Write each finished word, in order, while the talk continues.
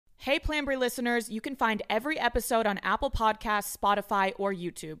Hey Plan Brie listeners, you can find every episode on Apple Podcasts, Spotify, or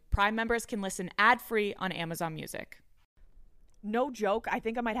YouTube. Prime members can listen ad-free on Amazon Music. No joke, I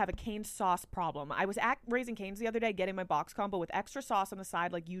think I might have a cane sauce problem. I was at Raising Cane's the other day getting my box combo with extra sauce on the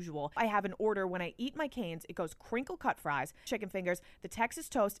side like usual. I have an order when I eat my canes. It goes crinkle cut fries, chicken fingers, the Texas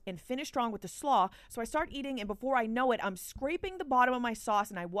toast, and finish strong with the slaw. So I start eating, and before I know it, I'm scraping the bottom of my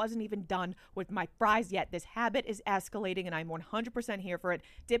sauce, and I wasn't even done with my fries yet. This habit is escalating, and I'm 100% here for it.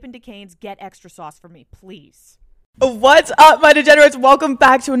 Dip into Cane's, get extra sauce for me, please. What's up, my degenerates? Welcome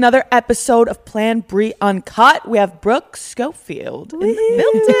back to another episode of Plan Brie Uncut. We have Brooke Schofield in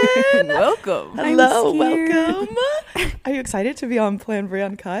the building. Welcome. Hello, welcome. Are you excited to be on Plan Brie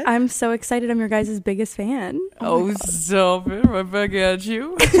Uncut? I'm so excited. I'm your guys' biggest fan. Oh stop it. Right back at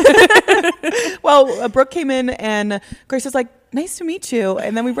you. Well, Brooke came in and Grace was like, nice to meet you.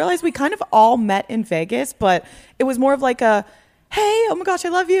 And then we realized we kind of all met in Vegas, but it was more of like a, hey, oh my gosh, I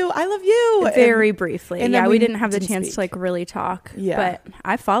love you. Very briefly. and Yeah, then we didn't have the didn't chance speak. to like really talk. Yeah. But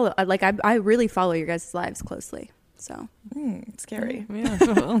I follow, I really follow your guys' lives closely. So It's scary. Yeah,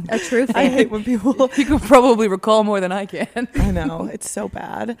 a true I fan. hate when people... you can probably recall more than I can. I know, it's so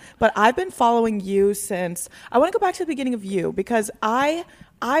bad. But I've been following you since... I want to go back to the beginning of you because I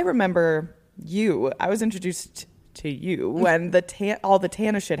remember you. I was introduced to you when all the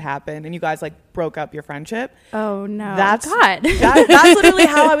Tana shit happened and you guys like broke up your friendship. Oh no. That's God. That's literally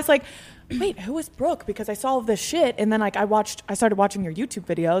how I was like, wait, who is Brooke? Because I saw all this shit and then like I started watching your YouTube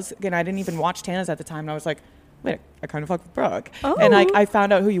videos. Again, I didn't even watch Tana's at the time and I was like, wait, I kind of fuck with Brooke. Oh. And like I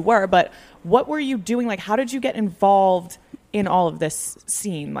found out who you were, but what were you doing? Like how did you get involved in all of this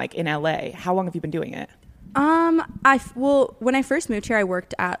scene like in LA? How long have you been doing it? When I first moved here, I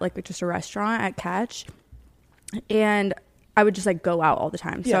worked at like just a restaurant at Catch, and I would just like go out all the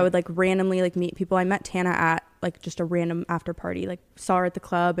time. So I would like randomly like meet people. I met Tana at like just a random after party, like saw her at the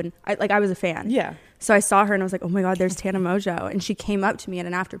club, and I was a fan. Yeah. So I saw her and I was like, oh my God, there's Tana Mojo. And she came up to me at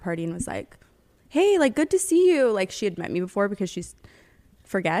an after party and was like, hey, like good to see you. Like she had met me before because she's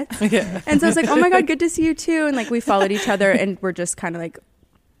forgets. Yeah. And so I was like, oh my God, good to see you too. And like we followed each other and we're just kind of like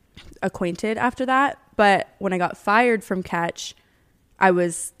acquainted after that. But when I got fired from Catch, I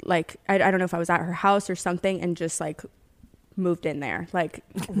was like, I don't know if I was at her house or something and just like moved in there. Like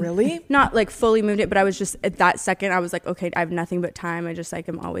Really? not like fully moved it, but I was just at that second, I was like, okay, I have nothing but time. I just like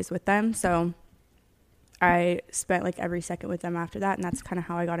am always with them. So I spent like every second with them after that. And that's kind of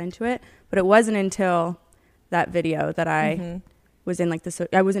how I got into it. But it wasn't until that video that I was in like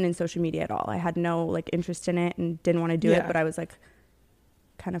I wasn't in social media at all. I had no like interest in it and didn't want to do it, but I was like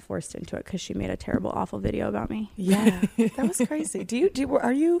kind of forced into it because she made a terrible, awful video about me. Yeah. That was crazy.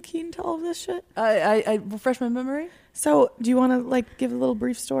 Are you keen to all of this shit? I refresh my memory. So do you want to like give a little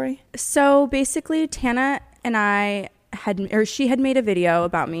brief story? So basically Tana and she had made a video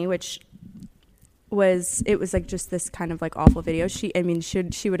about me, which was like just this kind of like awful video. She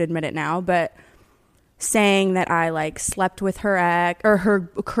would admit it now, but saying that I like slept with her ex or her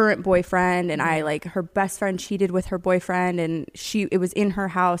current boyfriend, and I like her best friend cheated with her boyfriend, and it was in her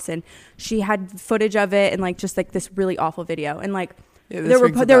house and she had footage of it, and like just like this really awful video. And like there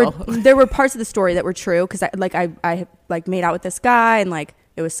were parts of the story that were true because I like made out with this guy, and like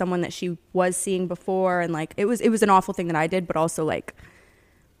it was someone that she was seeing before, and like it was an awful thing that I did, but also like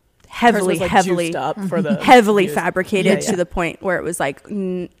heavily juiced up for the heavily fabricated Yeah. to the point where it was like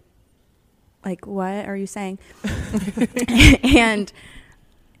like what are you saying? And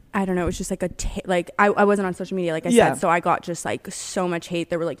I don't know, it was just like I wasn't on social media like I said, so I got just like so much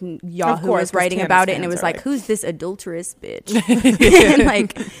hate. There were like Yahoo was writing about it, and it was like, who's this adulterous bitch? And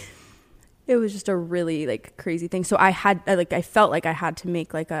like it was just a really like crazy thing. So I felt like I had to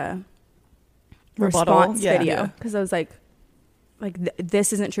make like a response video because I was like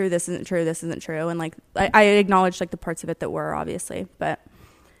this isn't true, this isn't true, this isn't true. And like I acknowledged like the parts of it that were, obviously, but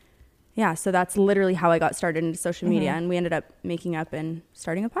yeah, so that's literally how I got started into social media, and we ended up making up and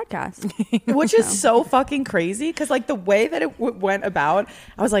starting a podcast. Which is so fucking crazy because like the way that it went about,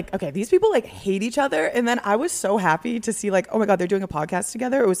 I was like, okay, these people like hate each other, and then I was so happy to see like, oh my God, they're doing a podcast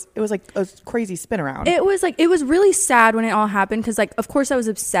together. It was like a crazy spin around. It was really sad when it all happened because like of course I was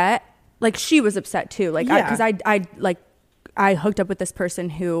upset, like she was upset too, like because I hooked up with this person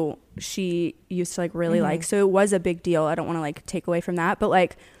who she used to like really like, so it was a big deal. I don't want to like take away from that, but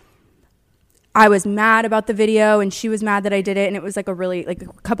like I was mad about the video and she was mad that I did it, and it was like a really like a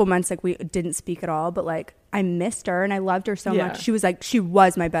couple months like we didn't speak at all, but like I missed her and I loved her so much. She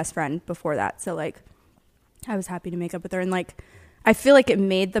was my best friend before that, so like I was happy to make up with her, and like I feel like it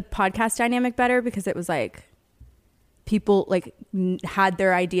made the podcast dynamic better because it was like people like had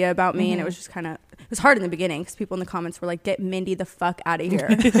their idea about me, and it was just kind of, it was hard in the beginning because people in the comments were like, "Get Mindy the fuck out of here."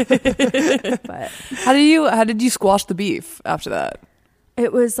 But How did you squash the beef after that?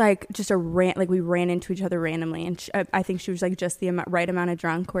 it was like just a rant. Like we ran into each other randomly, and I think she was like just the right amount of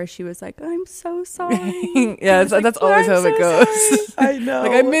drunk where she was like, "I'm so sorry." Yeah, like, that's always how it goes. I know.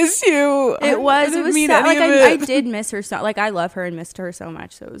 Like, I miss you. It was mean sad. any Like of I it. did miss her so, like I love her and missed her so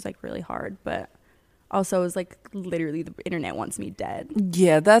much, so it was like really hard. But also it was like literally the internet wants me dead.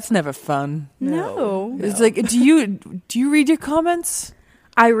 Yeah, that's never fun. No. It's like, do you read your comments?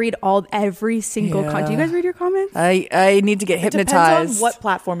 I read every single Yeah. do you guys read your comments? I need to get It hypnotized. depends on what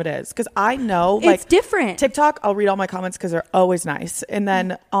platform it is, because I know like It's different. TikTok, I'll read all my comments because they're always nice, and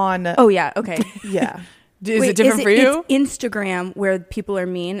then on Oh yeah, okay. yeah. Is Wait, it different for you? It's Instagram where people are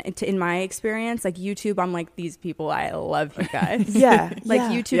mean. In my experience, like YouTube, I'm like, these people, I love you guys. Yeah, Like yeah.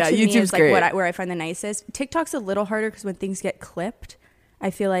 YouTube Yeah, to me YouTube's is like great. where I find the nicest. TikTok's a little harder because when things get clipped,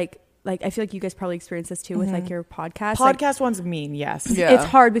 I feel like you guys probably experience this too with like your podcast. Like, Podcast ones mean, yes. Yeah. it's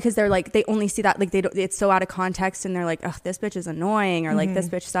hard because they're like, they only see that, like they don't, it's so out of context, and they're like, oh, this bitch is annoying, or like this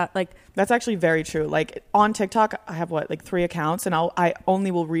bitch stop, like That's actually very true. Like on TikTok, I have 3 accounts, and I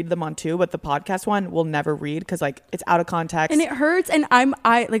only will read them on 2, but the podcast one will never read because like it's out of context. and it hurts. And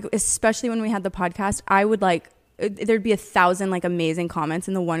I like, especially when we had the podcast, I would like, there'd be 1,000 like amazing comments,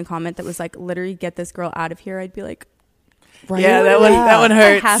 and the one comment that was like, literally get this girl out of here, I'd be like, Right? Yeah, that one I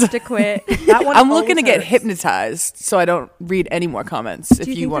hurts. have to quit. That one I'm looking to always get hurts. hypnotized so I don't read any more comments Do if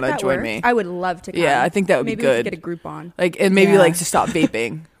you think want to that join works? me. I would love to come. Yeah, I think that would be Maybe we could good. get a group on. Like, and maybe Yeah. like to stop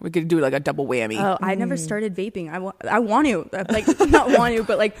vaping. We could do like a double whammy. Oh, I never started vaping. I want to, like, not want to,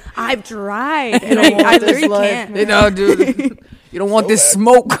 but like I've tried, and don't want I this literally life. can't. You know, dude, you don't want this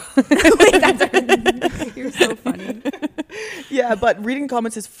smoke. You're so funny. Yeah, but reading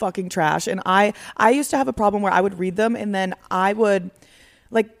comments is fucking trash. And I used to have a problem where I would read them and then I would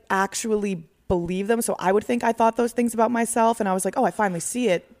like actually believe them. So I would think I thought those things about myself, and I was like, oh, I finally see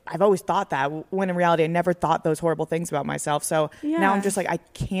it. I've always thought that, when in reality I never thought those horrible things about myself. So now I'm Yeah. just like, I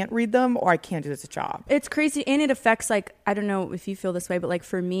can't read them or I can't do this job. It's crazy, and it affects, like, I don't know if you feel this way, but like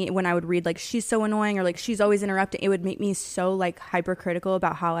for me, when I would read like she's so annoying or like she's always interrupting, it would make me so like hypercritical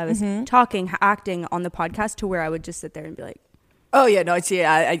about how I was talking, acting on the podcast, to where I would just sit there and be like, Oh yeah, no, see,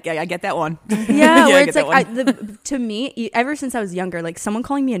 I get that one. yeah, I where get it's like that to me, ever since I was younger, like someone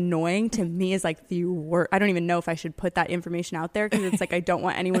calling me annoying to me is like the worst. I don't even know if I should put that information out there because it's like I don't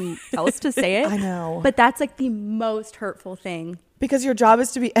want anyone else to say it. I know. But that's like the most hurtful thing. Because your job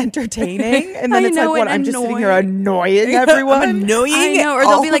is to be entertaining, and then I it's like, know, what? and I'm just sitting here annoying. annoying everyone. Annoying. I know, or all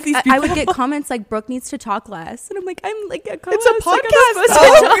they'll be of like, these I people. would get comments like Brooke needs to talk less, and I'm like, I'm like a It's a co-host, like, I'm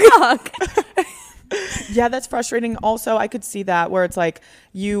not supposed to talk. Yeah, that's frustrating. Also, I could see that where it's like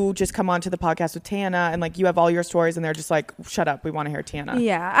you just come onto the podcast with Tana and like you have all your stories and they're just like, shut up, we want to hear Tana.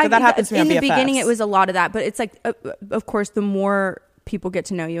 Yeah, So that happens to me in on the BFFs. beginning. It was a lot of that, but it's like, of course, the more people get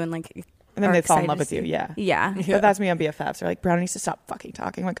to know you and like, And then are they fall in excited love to with you, see- yeah. yeah. But that's me on BFFs. They're like, Brownie needs to stop fucking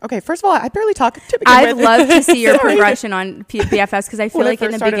talking. I'm like, okay, first of all, I barely talk to begin I'd with. love to see your progression on BFFs because I feel When I like in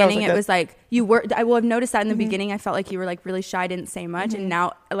first the started, I was beginning like it was like you were. I will have noticed that in the beginning. I felt like you were like really shy, didn't say much, and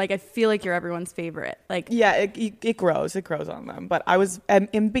now like I feel like you're everyone's favorite. Like Yeah, it grows. It grows on them. But I was in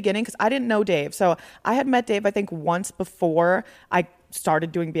the beginning because I didn't know Dave. So I had met Dave, I think, once before I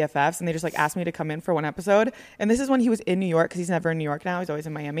started doing BFFs, and they just like asked me to come in for one episode. And this is when he was in New York because he's never in New York now. He's always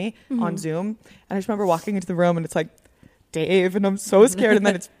in Miami on Zoom. And I just remember walking into the room and it's like Dave, and I'm so scared. And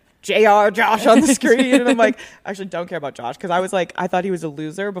then it's Josh on the screen, and I'm like, I actually don't care about Josh because I was like, I thought he was a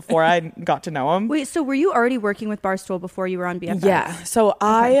loser before I got to know him. wait, so were you already working with Barstool before you were on BFFs? Yeah. So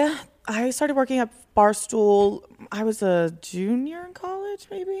I started working at Barstool. I was a junior in college,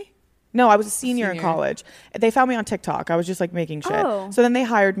 maybe. No, I was a senior in college. They found me on TikTok. I was just like making shit. Oh. So then they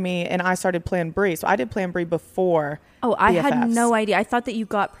hired me and I started Plan Brie. So I did Plan Brie before. Oh, I had BFFs. no idea. I thought that you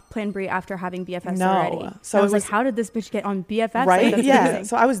got Plan Brie after having BFFs No. already. So So I it was was- like, how did this bitch get on BFFs? Like, Right? that's Yeah. amazing.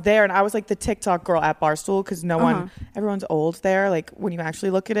 So I was there and I was like the TikTok girl at Barstool because no one, everyone's old there. Like when you actually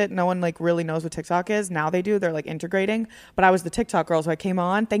look at it, no one like really knows what TikTok is. Now they do. They're like integrating. But I was the TikTok girl. So I came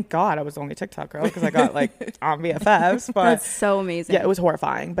on. Thank God I was the only TikTok girl because I got like on BFFs. But That's so amazing. yeah, it was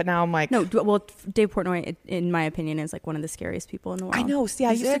horrifying. But now I'm like, No, well, Dave Portnoy, in my opinion, is like one of the scariest people in the world. I know. See,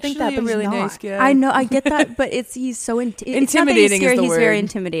 I He's used to think that, actually but a really he's not. nice guy. I know, I get that, but he's so it's not that he's Intimidating is scary, the he's very word.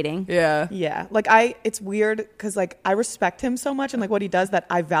 intimidating. Yeah. Yeah, like it's weird because like I respect him so much and like what he does that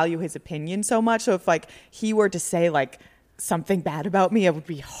I value his opinion so much. So if like he were to say like something bad about me, I would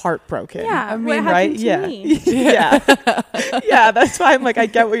be heartbroken. Yeah, I what mean, happened right? to Yeah, me? yeah. That's why I'm like I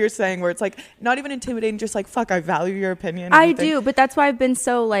get what you're saying. Where it's like not even intimidating, just like fuck, I value your opinion. and I you think- do, but that's why I've been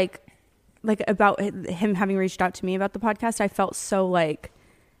so like like about him having reached out to me about the podcast, I felt so like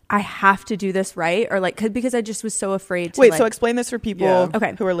I have to do this right, or like because I just was so afraid to. Wait, like, so explain this for people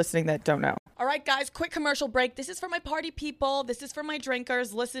Okay. who are listening that don't know. All right, guys, quick commercial break. This is for my party people. This is for my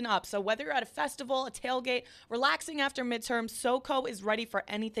drinkers. Listen up. So whether you're at a festival, a tailgate, relaxing after midterm, SoCo is ready for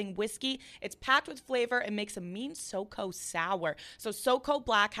anything whiskey. It's packed with flavor and makes a mean SoCo sour. So SoCo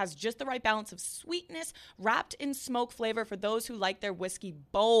Black has just the right balance of sweetness wrapped in smoke flavor for those who like their whiskey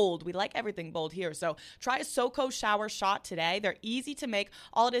bold. We like everything bold here. So try a SoCo shower shot today. They're easy to make.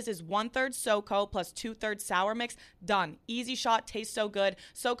 All it is 1/3 SoCo plus 2/3 sour mix. Done. Easy shot. Tastes so good.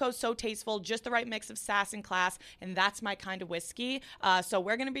 SoCo's so tasteful. Just the right mix of sass and class, and that's my kind of whiskey. So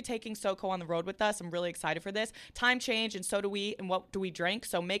we're going to be taking SoCo on the road with us. I'm really excited for this. Time change, and so do we, and what do we drink?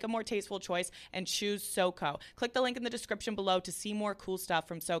 So make a more tasteful choice and choose SoCo. Click the link in the description below to see more cool stuff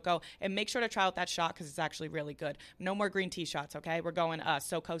from SoCo, and make sure to try out that shot because it's actually really good. No more green tea shots, okay? We're going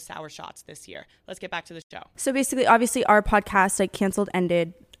SoCo sour shots this year. Let's get back to the show. So basically, obviously, our podcast like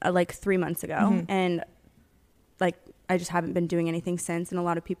ended like 3 months ago, and like I just haven't been doing anything since. And a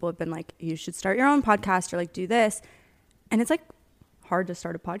lot of people have been like, you should start your own podcast or like do this. And it's like hard to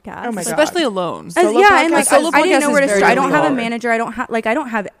start a podcast. Oh my God. Especially alone. And like Solo I didn't know podcast where to is very start. I don't have a hard. manager. I don't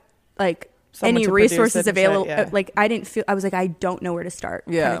have like Someone any to produce resources it and shit, available. yeah. Like I didn't feel, I was like, I don't know where to start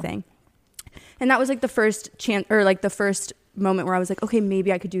kind Yeah. of thing. And that was like the first chance or like the first moment where I was like, okay,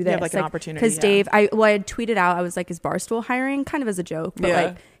 maybe I could do this. have, like, an opportunity, Because yeah. Dave, I had tweeted out, I was like, is Barstool hiring? Kind of as a joke. But Yeah.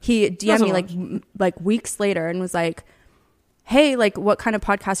 like he DM'd me like weeks later and was like, hey, like what kind of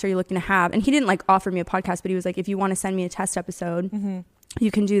podcast are you looking to have? And he didn't like offer me a podcast, but he was like, if you want to send me a test episode, you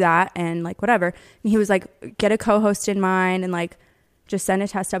can do that and like whatever. And he was like, get a co-host in mind and like just send a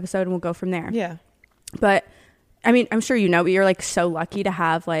test episode and we'll go from there. Yeah. But I mean, I'm sure you know, but you're like so lucky to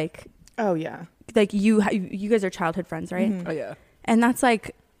have like Oh, yeah. you guys are childhood friends, right? Oh yeah. And that's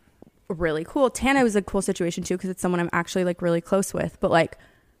like really cool. Tana was a cool situation too because it's someone I'm actually like really close with. But like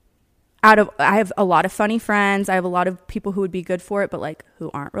I have a lot of funny friends. I have a lot of people who would be good for it, but like who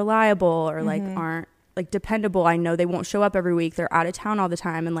aren't reliable or like aren't like dependable. I know they won't show up every week. They're out of town all the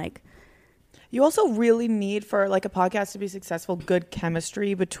time. And like, You also really need for like a podcast to be successful, good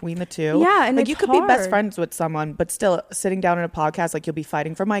chemistry between the two. Yeah, and like it's you could be best hard. friends with someone, but still sitting down in a podcast, like you'll be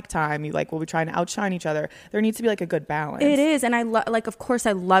fighting for mic time. You like will be trying to outshine each other. There needs to be like a good balance. it is. And I like, of course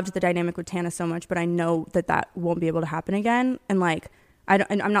I loved the dynamic with Tana so much, but I know that won't be able to happen again. And like,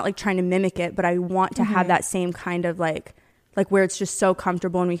 and I'm not like trying to mimic it, but I want to have that same kind of like where it's just so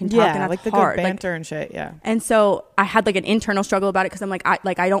comfortable and we can talk Yeah, and that's like the hard. good Like, banter and shit. Yeah. and so I had like an internal struggle about it because I'm like,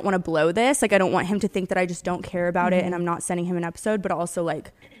 I don't want to blow this. Like, I don't want him to think that I just don't care about it and I'm not sending him an episode. But also,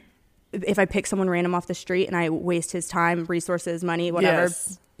 like, if I pick someone random off the street and I waste his time, resources, money, whatever,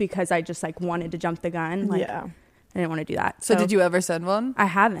 Yes. because I just like wanted to jump the gun. Like, Yeah. I didn't want to do that. So did you ever send one? I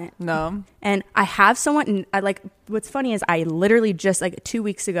haven't. No. And I have someone, and I like, what's funny is I literally just like 2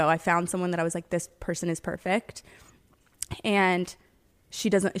 weeks ago, I found someone that I was like, this person is perfect. And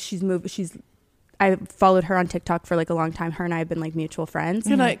I followed her on TikTok for like a long time. Her and I have been like mutual friends.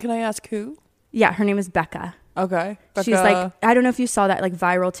 Can I ask who? Yeah, her name is Becca. Okay. She's like, I don't know if you saw that like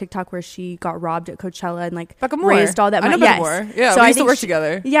viral TikTok where she got robbed at Coachella and like Becca Moore. raised all that I money. know Becca Yes. Moore. Yeah, So we I used to think work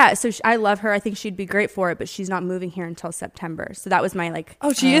together. Yeah, so I love her. I think she'd be great for it, but she's not moving here until September. So that was my like.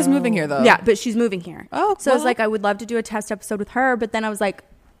 Oh, she is moving here though. Yeah, but she's moving here. Oh, So I was cool. like, I would love to do a test episode with her, but then I was like,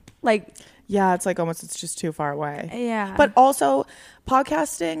 Yeah. It's like almost, it's just too far away. yeah. But also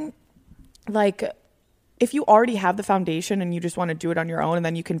podcasting, like if you already have the foundation and you just want to do it on your own and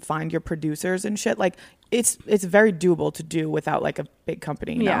then you can find your producers and shit, like it's very doable to do without like a big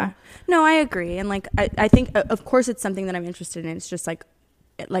company. You yeah. know? No, I agree. And like, I think of course it's something that I'm interested in. It's just like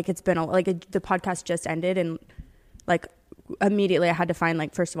it's been the podcast just ended and like immediately I had to find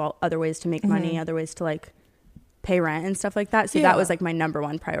like, first of all, other ways to make money, other ways to like pay rent and stuff like that. So that was like my number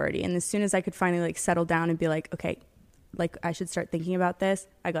one priority. And as soon as I could finally like settle down and be like, okay, like I should start thinking about this,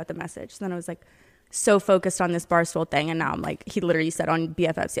 I got the message. So then I was like so focused on this Barstool thing. And now I'm like, he literally said on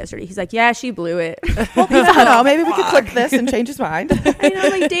BFFs yesterday, he's like, yeah, she blew it. Well, you never know. Maybe we could click this and change his mind. I know,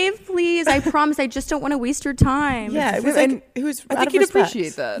 like, Dave, please, I promise, I just don't want to waste your time. Yeah, it was like it was. I out think of you'd respect.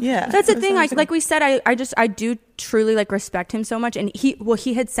 appreciate that. Yeah, That's the It was thing. nice. Like we said, I do truly like respect him so much. And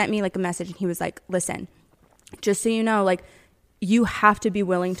he had sent me like a message and he was like, listen, just so you know, like you have to be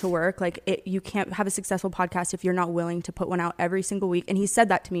willing to work. Like you can't have a successful podcast if you're not willing to put one out every single week. And he said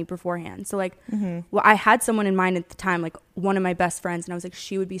that to me beforehand. So like, well, I had someone in mind at the time, like one of my best friends. And I was like,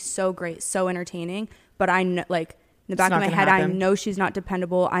 she would be so great, so entertaining. But I know, like in the back of not my gonna head, I happen. know she's not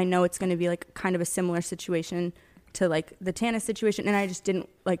dependable. I know it's going to be like kind of a similar situation to like the Tana situation, and I just didn't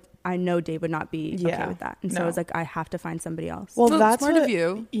like. I know Dave would not be okay with that, and so I was like, I have to find somebody else. Well, So that's smart what, of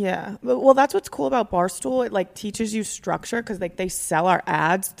you. Yeah. Well, that's what's cool about Barstool. It like teaches you structure because like they sell our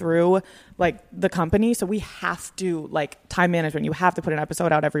ads through like the company, so we have to like time management. You have to put an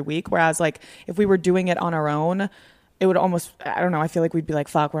episode out every week. Whereas like if we were doing it on our own, it would almost, I don't know. I feel like we'd be like,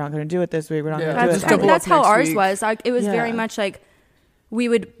 fuck, we're not going to do it this week. We're not Yeah. going to do Just it. double That's up how next ours week. was. Like, it was Yeah. very much like we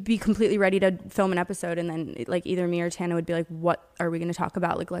would be completely ready to film an episode, and then like either me or Tana would be like, what are we going to talk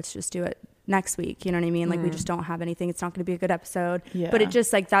about? Like, let's just do it next week. You know what I mean? Like, we just don't have anything. It's not going to be a good episode. Yeah. But it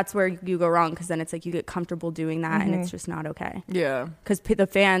just like, that's where you go wrong, because then it's like you get comfortable doing that, and it's just not okay. Yeah. Because the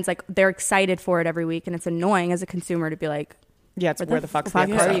fans, like, they're excited for it every week, and it's annoying as a consumer to be like, Yeah, it's where the fuck's the fuck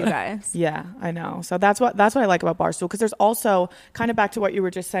are episode? you guys? Yeah, I know. So that's what I like about Barstool, because there's also kind of back to what you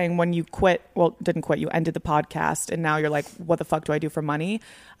were just saying, when you quit, well, didn't quit, you ended the podcast, and now you're like, what the fuck do I do for money?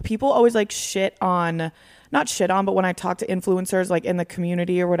 People always like not shit on, but when I talk to influencers like in the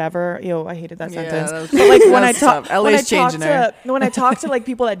community or whatever, I hated that sentence. That was, But like when I that's talk, tough. LA's changing her. when I talk to like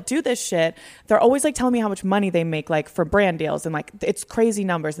people that do this shit, they're always like telling me how much money they make like for brand deals, and like it's crazy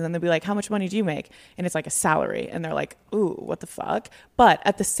numbers, and then they'll be like, how much money do you make? And it's like a salary, and they're like, ooh, what the fuck? But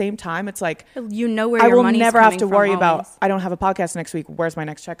at the same time, it's like, You know where I your will money's never have coming to from worry about, always. I don't have a podcast next week, where's my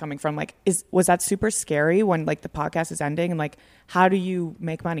next check coming from? Like, was that super scary when like the podcast is ending, and like how do you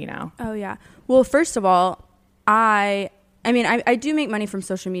make money now? Oh yeah. Well, first of all, I mean, I do make money from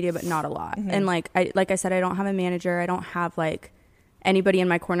social media, but not a lot. And like I said, I don't have a manager. I don't have like anybody in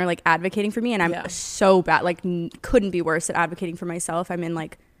my corner like advocating for me, and I'm so bad. Like, couldn't be worse at advocating for myself. I'm in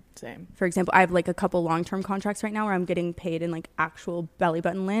like, Same. for example, I have like a couple long-term contracts right now where I'm getting paid in like actual belly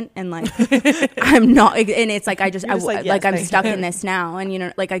button lint, and like I'm not, and it's like You're just like, yes, I'm thank stuck you. in this now,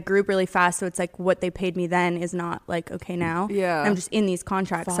 and like I grew up really fast, so it's like what they paid me then is not like okay now. Yeah. I'm just in these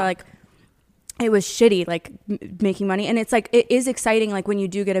contracts, so Fuck. like it was shitty, like making money, and it's like it is exciting, like when you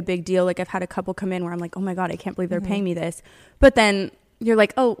do get a big deal. Like I've had a couple come in where I'm like, oh my god, I can't believe they're paying me this, but then you're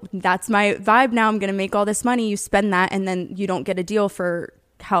like, oh, that's my vibe now. I'm gonna make all this money. You spend that, and then you don't get a deal for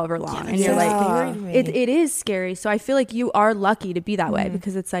however long, and you're like, scary to me. it is scary. So I feel like you are lucky to be that way,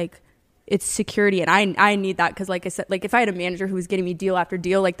 because it's like it's security, and I need that, because like I said, like if I had a manager who was getting me deal after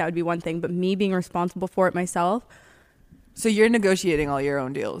deal, like that would be one thing, but me being responsible for it myself. So you're negotiating all your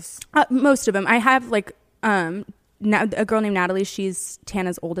own deals. Most of them. I have like a girl named Natalie. She's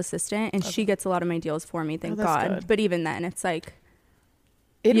Tana's old assistant, and she gets a lot of my deals for me. Thank that's God. good. But even then, it's like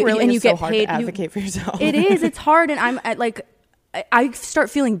It You- really and is you so get hard paid- to advocate for yourself. it is. It's hard, and I'm at like I start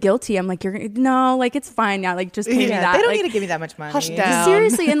feeling guilty. I'm like, no, like it's fine now. Like just pay me that. They don't Like, need to give me that much money. Hush down.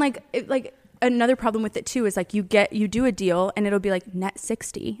 seriously. And like another problem with it too is like you do a deal, and it'll be like net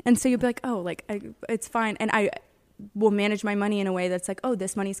 60, and so you'll be like, oh, like it's fine, and I will manage my money in a way that's like, oh,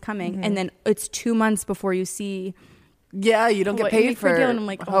 this money's coming, and then it's 2 months before you see Yeah, you don't get what you paid make for a deal, and I'm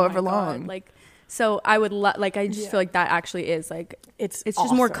like, oh however my God. long. Like, so I would like I just feel like that actually is like It's just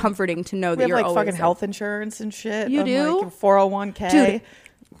more awesome. comforting to know We that have you're like always fucking like- health insurance and shit. You on, do? like, 401k. Dude,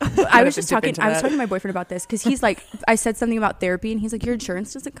 I was to just dip talking. into I was that. talking to my boyfriend about this, because he's like, I said something about therapy, and he's like, your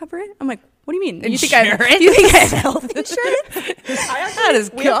insurance doesn't cover it. I'm like, what do you mean? You think I have health insurance? That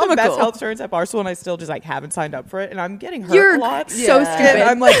is we have the best comical. health insurance at Barstool, and I still just like haven't signed up for it, and I'm getting hurt You're a lot. so And stupid.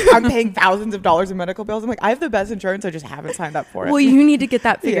 I'm like, I'm paying thousands of dollars in medical bills. I'm like, I have the best insurance, I just haven't signed up for it. Well, you need to get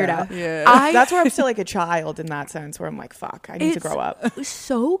that figured Yeah. out. Yeah. That's where I'm still like a child in that sense, where I'm like, fuck, I need to It's grow up.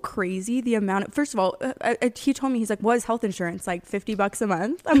 so crazy the amount of, first of all, he told me, he's like, what is health insurance, like $50 a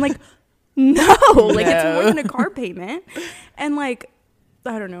month? I'm like, no, like it's more than a car payment. And like,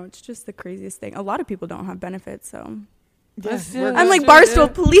 I don't know, it's just the craziest thing. A lot of people don't have benefits, so I'm like,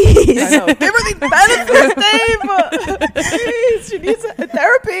 Barstool, please. I know. Give her these benefits, Dave. Jeez, she needs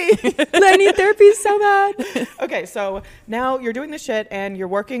therapy. I need therapy so bad. Okay, so now you're doing the shit, and you're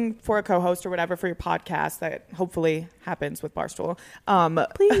working for a co-host or whatever for your podcast that hopefully happens with Barstool.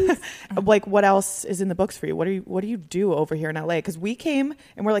 Please. Like, what else is in the books for you? What do you do over here in LA? Because we came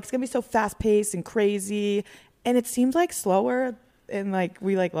and we're like, it's gonna be so fast paced and crazy, and it seems like slower. And like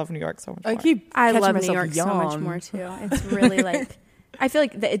we like love New York so much. I more. keep I catching love New myself York so much yawn. more too. It's really like, I feel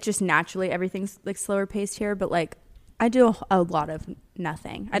like that it just naturally, everything's like slower paced here, but like I do a lot of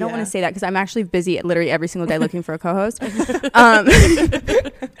nothing. I don't Yeah. want to say that because I'm actually busy literally every single day looking for a co-host.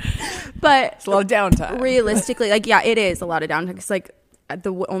 But It's a lot of downtime. realistically, like, yeah, it is a lot of downtime, because like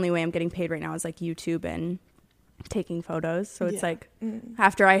only way I'm getting paid right now is like YouTube and taking photos. So it's Yeah. like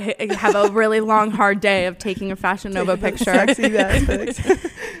after I have a really long hard day of taking a Fashion Nova picture, Sexy aspects.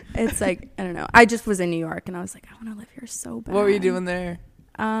 it's like, I don't know, I just was in New York, and I was like, I want to live here so bad. What were you doing there?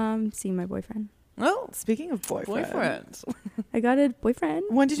 Seeing my boyfriend. Oh, Speaking of boyfriend, boyfriends. I got a boyfriend.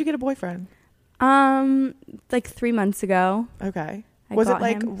 when did you get a boyfriend? Like 3 months ago. Okay. I Was it got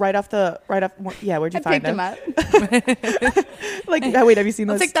like him. right off? Yeah, where'd you I find picked him him? up. Like, oh, wait, have you seen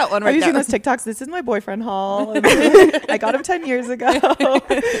I'll those? take that one Have right you seen there. those TikToks? This is my boyfriend haul. I got him 10 years ago. I'm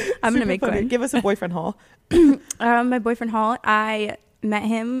gonna Super make funny. one. Give us a boyfriend haul. My boyfriend Hall. I met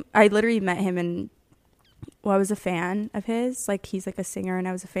him. I literally met him and I was a fan of his. Like, he's like a singer, and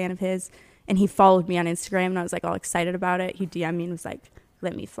I was a fan of his. And he followed me on Instagram, and I was like all excited about it. He DM'd me and was like,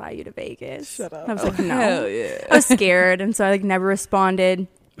 "Let me fly you to Vegas." Shut up. I was like, "No." Hell yeah. I was scared, and so I like never responded.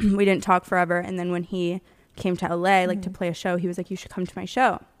 We didn't talk forever, and then when he came to LA like to play a show, he was like, "You should come to my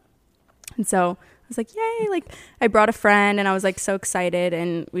show." And so I was like, "Yay!" Like, I brought a friend, and I was like so excited,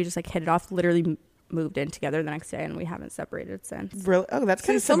 and we just like hit it off. Literally moved in together the next day, and we haven't separated since. Really? Oh, that's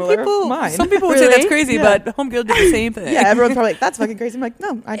kind of Some similar. people, Mine. some people would say Really? that's crazy, Yeah. but Homegirl did the same thing. Yeah, everyone's probably like, "That's fucking crazy." I'm like,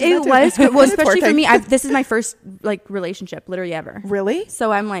 "No, I did It that too." was good. Well, It's especially for forte. me. This is my first like relationship, literally ever. Really?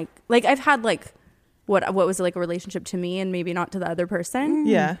 So I'm like I've had like what was like a relationship to me, and maybe not to the other person.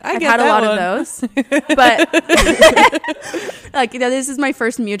 Yeah. I I've get had a that lot one. of those, but like, you know, this is my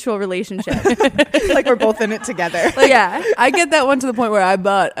first mutual relationship. Like, we're both in it together. But yeah, I get that one to the point where I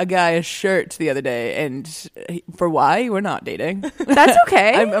bought a guy a shirt the other day, and for why we're not dating. that's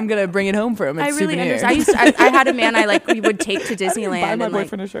okay. I'm gonna bring it home for him. It's I really souvenir. understand. I had a man we would take to I didn't Disneyland, buy my and like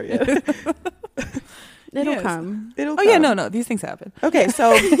boyfriend a shirt yet. it'll Yes. come. It'll Oh yeah, come. no, these things happen. Okay,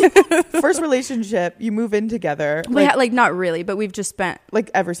 so first relationship, you move in together. Like not really, but we've just spent. Like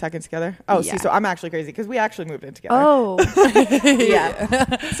every second together. Oh, Yeah. see, so I'm actually crazy because we actually moved in together. Oh,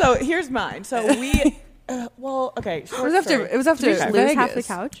 Yeah. So here's mine. So we, okay. It was after did you Vegas. lose half the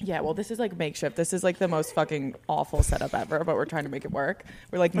couch? Yeah, well, this is like makeshift. This is like the most fucking awful setup ever, but we're trying to make it work.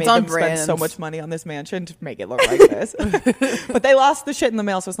 We're like made on them spend so brand. much money on this mansion to make it look like this. But they lost the shit in the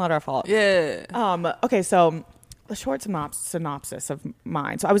mail, so it's not our fault. Yeah. Okay, so a short synopsis of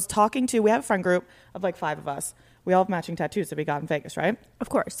mine. So I was talking to, we have a friend group of like 5 of us. We all have matching tattoos that we got in Vegas, right? Of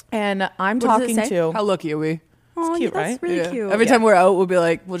course. And I'm What does it talking say? to, How lucky are we? Oh, cute, that's right? really Yeah. cute. Every time we're out, we'll be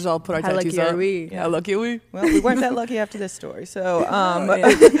like, we'll just all put our How tattoos lucky are up. we? How lucky are we? well, we weren't that lucky after this story. So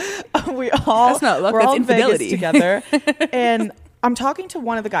we all, That's not luck, we're that's all in infidelity. Vegas together. And I'm talking to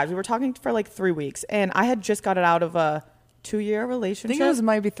one of the guys. We were talking for like 3 weeks, and I had just got it out of a 2-year I relationship. think it was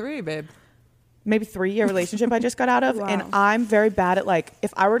maybe 3, babe. Maybe 3-year relationship I just got out of. Wow. And I'm very bad at like,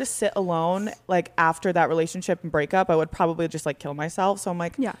 if I were to sit alone, like after that relationship and breakup, I would probably just like kill myself. So I'm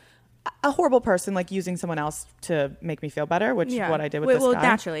like, Yeah. a horrible person, like using someone else to make me feel better, which is what I did with this well, guy.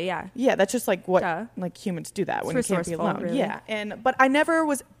 naturally, yeah. Yeah, that's just like what Duh. like humans do that It's when you can't be resourceful, alone. really. Yeah, but I never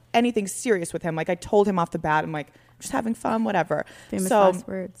was anything serious with him. Like I told him off the bat, I'm like just having fun, whatever. Famous so last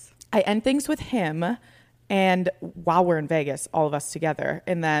words. I end things with him, and while we're in Vegas, all of us together,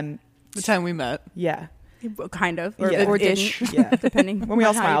 and then The time we met. yeah, Kind of, or, Yeah. or Ish. didn't, yeah. depending When we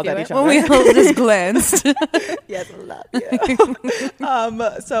all on how you smiled do at it. each other. When we all just glanced. Yes, I love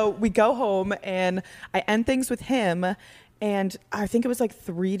you. So we go home, and I end things with him, and I think it was like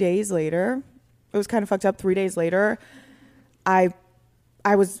 3 days later. It was kind of fucked up. 3 days later, I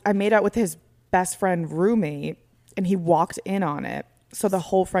made out with his best friend roommate, and he walked in on it. So the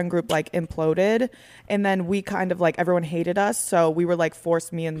whole friend group like imploded, and then we kind of like everyone hated us. So we were like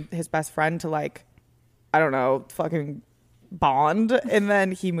forced, me and his best friend, to like, I don't know, fucking bond, and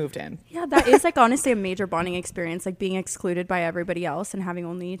then he moved in. Yeah, that is like honestly a major bonding experience, like being excluded by everybody else and having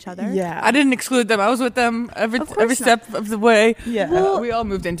only each other. Yeah, I didn't exclude them. I was with them every Of course every step of the way. Yeah. Well, We all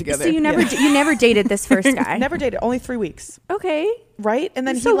moved in together. So you never dated this first guy. never dated. Only 3 weeks. Okay. Right? And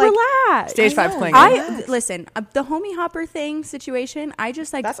then So he like relax. Stage I 5 know. clingy. I listen, the homie hopper thing situation, I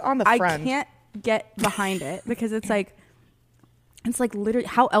just like That's on the I friend. can't get behind it because it's like literally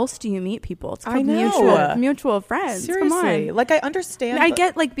how else do you meet people? It's I called know. mutual friends. Come seriously. on. Like I understand. I but-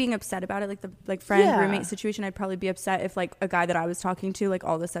 get like being upset about it, like the like friend Yeah. roommate situation. I'd probably be upset if like a guy that I was talking to like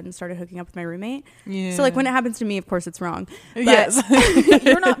all of a sudden started hooking up with my roommate. Yeah. So like when it happens to me, of course it's wrong. But Yes.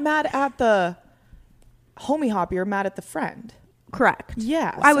 you're not mad at the homie hop. You're mad at the friend. correct.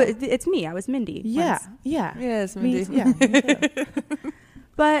 Yeah. I so- was. It's me. I was Mindy. Yeah. once. Yeah. Yes, Me, Mindy. yeah. me too.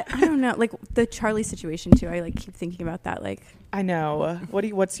 But I don't know, like the Charlie situation too. I like keep thinking about that. Like I know.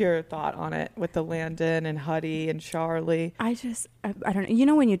 What's your thought on it with the Landon and Huddy and Charlie? I don't know. You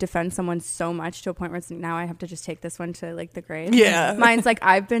know when you defend someone so much to a point where it's like, now I have to just take this one to like the grave. Yeah. Mine's like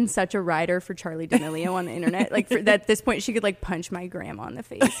I've been such a rider for Charlie D'Amelio on the internet. Like at this point, she could like punch my grandma in the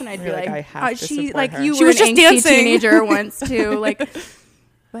face, and I'd be You're like, like, I have to she support like her. you She were was an just angsty dancing. teenager once too. Like,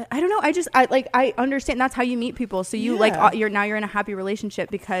 but I don't know. I understand. That's how you meet people. So you Yeah. you're in a happy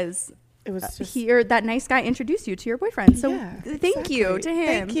relationship because It was just that nice guy introduced you to your boyfriend. So Yeah, thank you exactly. to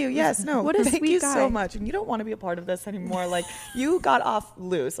him. Thank you. Yes. No. What a thank sweet you guy. so much. And you don't want to be a part of this anymore. Like you got off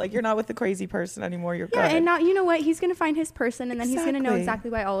loose. Like you're not with the crazy person anymore. You're Yeah, good. and now you know what? He's gonna find his person, and then he's gonna know Exactly. exactly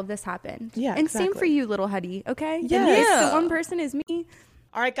why all of this happened. Yeah, and same for exactly. you, little Huddy. Okay. Yes. And this, Yeah. the one person is me.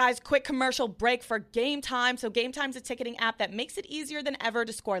 All right, guys, quick commercial break for Game Time. So Game Time's a ticketing app that makes it easier than ever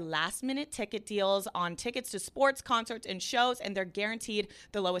to score last-minute ticket deals on tickets to sports, concerts, and shows, and they're guaranteed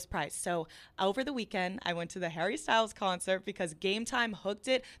the lowest price. So over the weekend, I went to the Harry Styles concert because Game Time hooked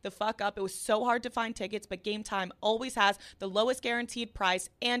it the fuck up. It was so hard to find tickets, but Game Time always has the lowest guaranteed price,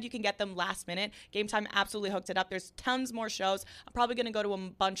 and you can get them last minute. Game Time absolutely hooked it up. There's tons more shows. I'm probably going to go to a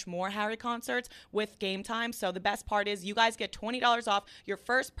bunch more Harry concerts with Game Time. So the best part is you guys get $20 off your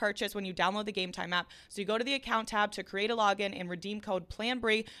first purchase when you download the Game Time app. So you go to the account tab to create a login and redeem code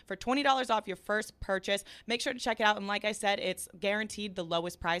PLANBRIE for $20 off your first purchase. Make sure to check it out. And like I said, it's guaranteed the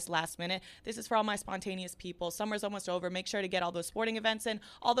lowest price last minute. This is for all my spontaneous people. Summer's almost over. Make sure to get all those sporting events in,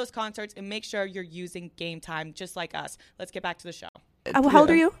 all those concerts, and make sure you're using Game Time just like us. Let's get back to the show. How old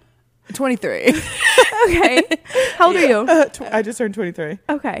are you? 23. Okay. How old are you? I just turned 23.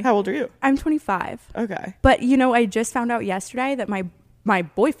 Okay. How old are you? I'm 25. Okay. But you know, I just found out yesterday that my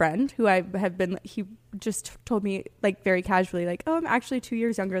boyfriend, who I have been, he just told me like very casually, like, "Oh, I'm actually 2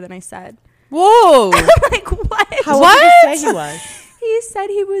 years younger than I said." Whoa. Like what? How old did he say he was? He said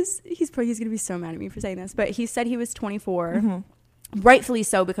he was. He's gonna be so mad at me for saying this, but he said he was 24. Mm-hmm. Rightfully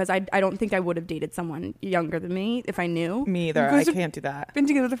so, because I don't think I would have dated someone younger than me if I knew. Me either. You guys I have can't do that. Been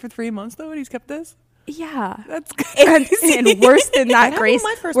together for 3 months though, and he's kept this. Yeah. That's And worse than that, happened Grace. with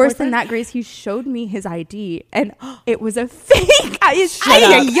my first Worse than boyfriend. that, Grace. He showed me his ID, and it was a fake.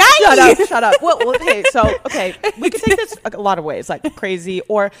 Shut up. Well, okay, we can take this a lot of ways, like crazy,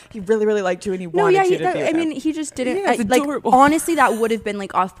 or he really, really liked you and he No, wanted yeah, you to be with I mean, him. he just didn't. Yeah, it's like, adorable. honestly, that would have been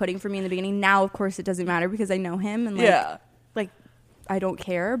like off-putting for me in the beginning. Now, of course, it doesn't matter because I know him, and like I don't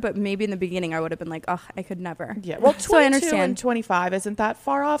care. But maybe in the beginning, I would have been like, "Oh, I could never." Yeah. Well, 22 so I understand. and 25 isn't that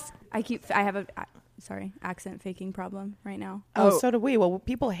far off? I have a accent faking problem right now. Oh, so do we. Well,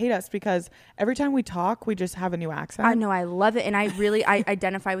 people hate us because every time we talk, we just have a new accent. I know, I love it, and I really I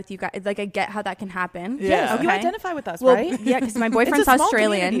identify with you guys. Like, I get how that can happen. Yeah. You Okay. identify with us, Well, right? yeah, because my It's boyfriend's a small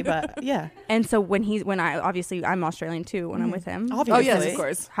Australian, community, but yeah. and so when I'm Australian too when I'm with him. Obviously. Oh yes, of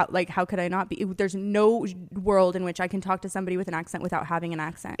course. How could I not be? There's no world in which I can talk to somebody with an accent without having an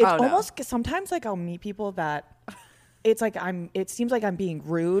accent. It's Oh, no. almost sometimes like I'll meet people that it's like it seems like I'm being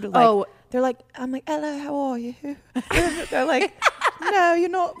rude. Like, they're like, I'm like, hello, how are you? They're like, no, you're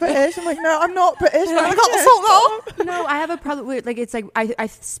not British. I'm like, no, I'm not British. But I got the song off. No, I have a problem with, like, it's like I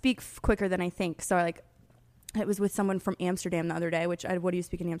speak quicker than I think. So it was with someone from Amsterdam the other day, what do you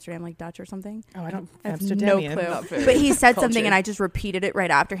speak in Amsterdam, like Dutch or something? Oh, I don't. I have Amsterdamian. no Not clue. very But he said cultured. something and I just repeated it right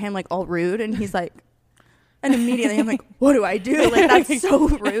after him, like all rude. And he's like, and immediately I'm like, what do I do? Like, that's so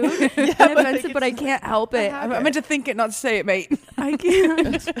rude and offensive, but I can't help it. I meant to think it, not to say it, mate. I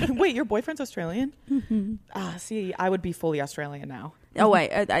can't. Wait, your boyfriend's Australian? Mm-hmm. See, I would be fully Australian now. Oh, wait,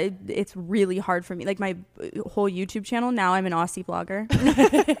 it's really hard for me. Like, my whole YouTube channel, now I'm an Aussie vlogger.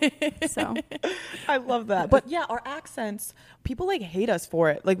 So. I love that. But yeah, our accents, people like hate us for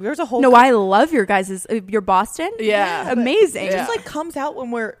it. Like there's a whole No, I love your guys' your Boston. Yeah. but Amazing. It just like comes out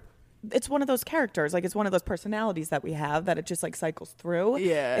when it's one of those characters, like it's one of those personalities that we have that it just like cycles through.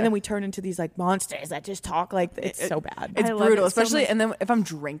 Yeah. And then we turn into these like monsters that just talk like it's so bad. It's I love brutal, it so especially much. and then if I'm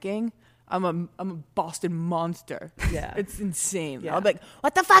drinking, I'm a Boston monster. Yeah. It's insane. Yeah. I'll be like,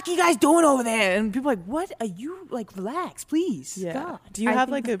 what the fuck are you guys doing over there? And people are like, what are you, like, relax, please. Yeah. God. Do you I have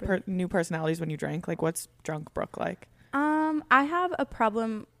think like that's new personalities when you drink? Like what's drunk Brooke like? I have a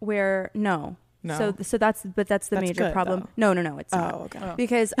problem where no. No? So that's the That's major good, problem. though. No, it's not. Oh, okay.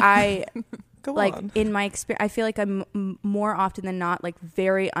 Because I Go like on. in my experience, I feel like I'm more often than not like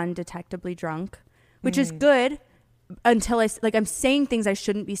very undetectably drunk, which is good until I'm saying things I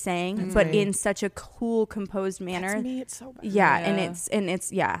shouldn't be saying, but in such a cool, composed manner. That's me, it's so bad. Yeah, Yeah. and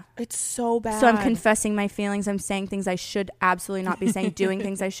it's yeah. It's so bad. So I'm confessing my feelings. I'm saying things I should absolutely not be saying, doing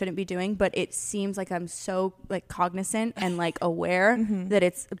things I shouldn't be doing. But it seems like I'm so like cognizant and like aware that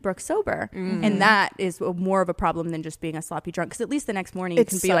it's Brooke sober, and that is more of a problem than just being a sloppy drunk. Because at least the next morning you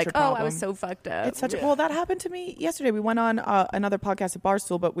It's can be such like, a "Oh, I problem. was so fucked up." It's such well, that happened to me yesterday. We went on another podcast at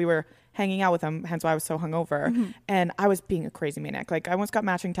Barstool, but we were hanging out with him, hence why I was so hungover. And I was being a crazy maniac. Like I almost got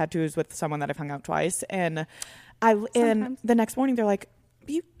matching tattoos with someone that I've hung out twice. And and the next morning they're like,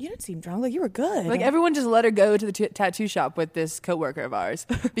 you didn't seem drunk. Like you were good. Like everyone just let her go to the tattoo shop with this coworker of ours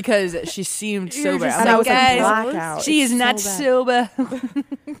because she seemed sober. just I'm and I like, was like guys, blackout. she It's is not so bad. sober.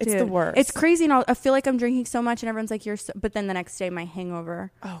 It's the Dude, worst. It's crazy, and I feel like I'm drinking so much, and everyone's like, "You're," but then the next day, my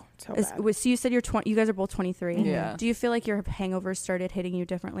hangover. Oh, so Is, bad. so you said you're 20. You guys are both 23. Yeah. Do you feel like your hangovers started hitting you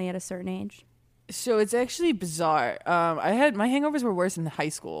differently at a certain age? So it's actually bizarre. My hangovers were worse in high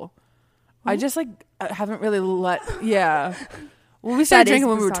school. I just like I haven't really yeah. Well, we started That is drinking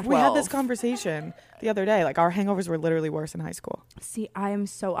when we were bizarre. 12. We had this conversation the other day. Like, our hangovers were literally worse in high school. See, I am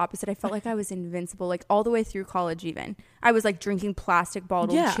so opposite. I felt like I was invincible, like all the way through college. Even I was like drinking plastic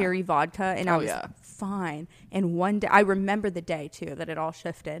bottled Yeah. cherry vodka, and I Oh, was yeah. fine. And one day, I remember the day too that it all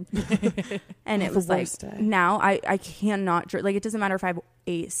shifted, and it The was like worst day. now I cannot drink. Like, it doesn't matter if I have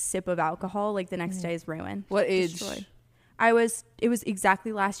a sip of alcohol. Like, the next day is ruined. What age? Destroyed. It was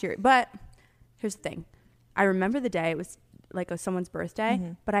exactly last year. But here's the thing. I remember the day. It was like someone's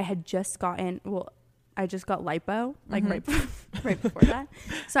birthday, but I had just I just got lipo, like right before that.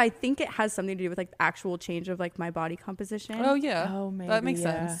 So I think it has something to do with like the actual change of like my body composition. Oh yeah. Oh, maybe, that makes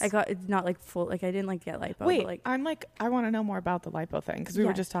yeah. sense. I got, it's not like full, like I didn't like get lipo. Wait, but like I want to know more about the lipo thing because we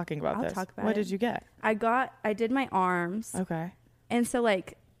were Yeah. just talking about I'll this. talk about What it. did you get? I did my arms. Okay. And so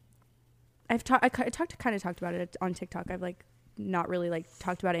like I kind of talked about it on TikTok. I've like not really like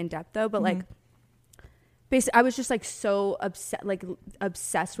talked about it in depth though, but like basically I was just like so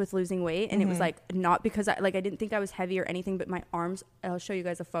obsessed with losing weight, and it was like not because I didn't think I was heavy or anything, but my arms, I'll show you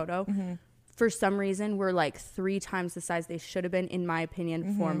guys a photo. For some reason were like 3 times the size they should have been, in my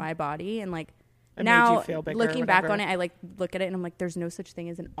opinion, for my body. And like It made now you feel bigger or looking back whatever. on it, I like look at it and I'm like, there's no such thing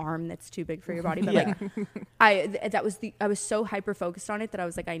as an arm that's too big for your body. But Yeah. like I was so hyper focused on it that I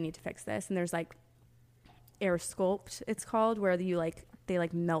was like, I need to fix this. And there's like Air Sculpt, it's called, where they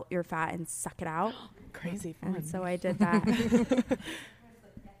like melt your fat and suck it out. Crazy fun. And so I did that.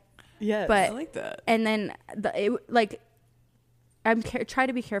 Yes. But I like that. and then try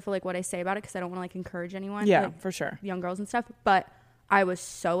to be careful like what I say about it, because I don't want to like encourage anyone. yeah, like, for sure. young girls and stuff. But I was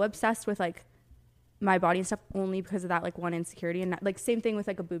so obsessed with like my body and stuff only because of that like one insecurity, and like same thing with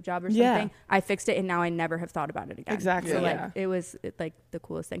like a boob job or something. Yeah. I fixed it and now I never have thought about it again. Exactly, So like yeah. it was like the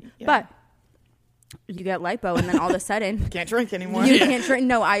coolest thing. Yeah. But you get lipo and then all of a sudden Can't drink anymore. you can't drink.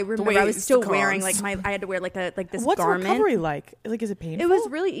 No, I remember I was ways, still the wearing cons. like I had to wear like this What's garment. recovery like? Like, is it painful? It was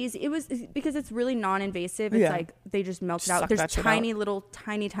really easy. It was because it's really non-invasive. It's Yeah. like they just melt it Suck out. that There's shit tiny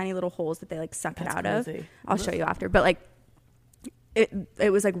little holes that they like suck That's it out crazy. of. I'll show you after. But like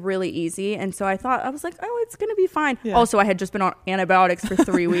it was like really easy, and so I was like, oh, it's gonna be fine. Yeah. Also, I had just been on antibiotics for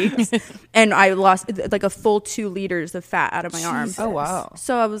 3 weeks, and I lost like a full 2 liters of fat out of my arms. Oh wow.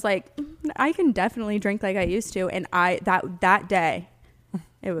 So I was like, I can definitely drink like I used to, and that day.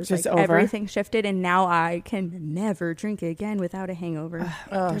 It was Just like over? everything shifted, and now I can never drink again without a hangover.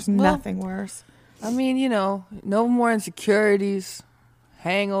 There's well, nothing worse. I mean, no more insecurities,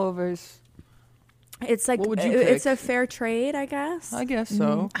 hangovers. It's like What would you it's pick? a fair trade, I guess. I guess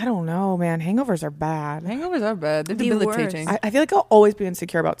so. I don't know, man. Hangovers are bad. Hangovers are bad. They're The debilitating. worst. I feel like I'll always be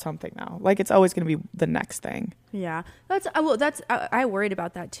insecure about something now. Like, it's always going to be the next thing. Yeah, I worried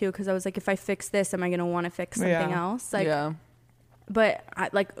about that too, because I was like, if I fix this, am I going to want to fix something Yeah. else? Like, yeah. but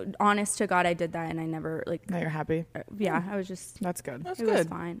honest to God, I did that, and I never like. Now you're happy. Yeah, I was just. That's good. That's It was good.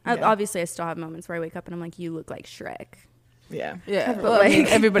 fine. Yeah. Obviously, I still have moments where I wake up and I'm like, "You look like Shrek," Yeah. Yeah. But, Well, I mean,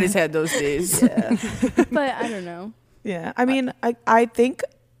 like- everybody's had those days. but I don't know. Yeah. I mean, I think,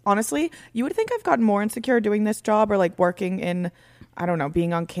 honestly, you would think I've gotten more insecure doing this job or like working in, I don't know,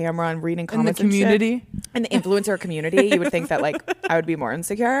 being on camera and reading In the comments and shit. community. In the influencer community, you would think that like I would be more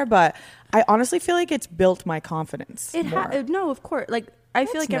insecure, but I honestly feel like it's built my confidence. more. No, of course. Like I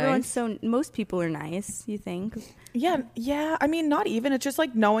feel That's like everyone's nice. most people are nice. You think? Yeah. I mean, not even. It's just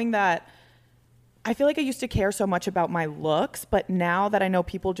like knowing that I feel like I used to care so much about my looks, but now that I know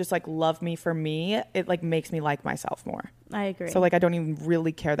people just like love me for me, it like makes me like myself more. I agree. So like I don't even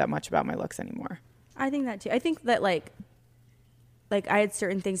really care that much about my looks anymore. I think that too. I think that like I had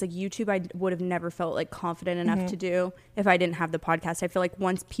certain things like YouTube I would have never felt like confident enough to do if I didn't have the podcast. I feel like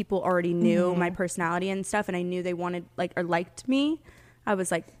once people already knew my personality and stuff, and I knew they wanted like or liked me, I was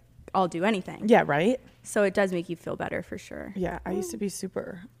like, I'll do anything. Yeah, right? So it does make you feel better for sure. Yeah, I used to be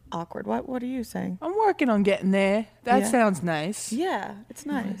super awkward. What are you saying? I'm working on getting there. That Yeah. sounds nice. Yeah, it's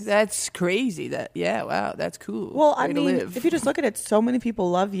nice. That's crazy. Wow, that's cool. Well, I Way to mean, live. if you just look at it, so many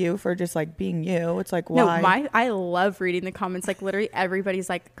people love you for just like being you. It's like, No, why? I love reading the comments. Like literally everybody's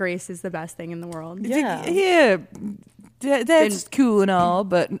like, Grace is the best thing in the world. Yeah. Yeah. That's cool and all,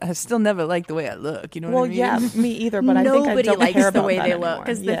 but I still never liked the way I look. You know Well, what I mean? yeah, me either. But I think I Nobody don't likes care the about way that they anymore. look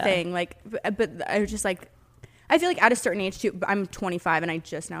is the thing. Like, but I was just like, I feel like at a certain age too. I'm 25 and I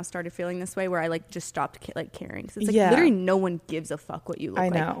just now started feeling this way where I like just stopped like caring. So it's like literally no one gives a fuck what you look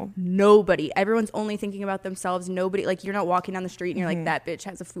like. I know. Nobody. Everyone's only thinking about themselves. Nobody, like, you're not walking down the street and you're like, that bitch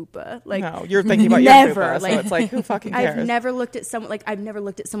has a fupa. Like, no, you're thinking about your fupa. So it's like, who fucking cares? I've never looked at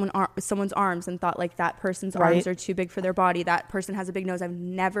someone's arms and thought like that person's arms are too big for their body. That person has a big nose. I've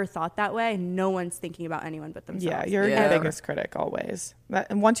never thought that way. No one's thinking about anyone but themselves. Yeah, you're your biggest critic always.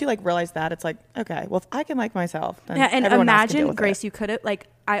 And once you like realize that, it's like, okay, well, if I can like myself, then and everyone else can deal imagine, with Grace, it. you could have, like,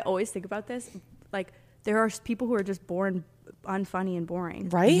 I always think about this, like, there are people who are just born unfunny and boring,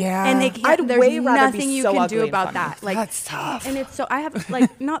 right? Yeah, and they can't. There's nothing you so can do ugly about that. Like, that's tough. And it's so I have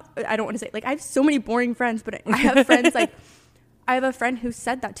like not. I don't want to say like I have so many boring friends, but I have friends like. I have a friend who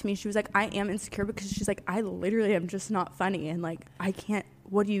said that to me. She was like, I am insecure because she's like, I literally am just not funny. And like, I can't,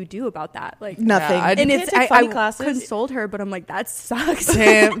 what do you do about that? Like nothing. Yeah, and it's, I consoled her, but I'm like, that sucks.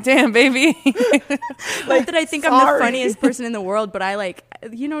 Damn, baby. Like that I think I'm the funniest person in the world, but I like,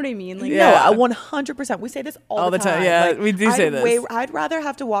 you know what I mean? Like, no, 100%. We say this all the time. Yeah, like, we do say this. I'd rather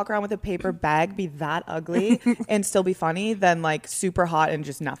have to walk around with a paper bag, be that ugly and still be funny than like super hot and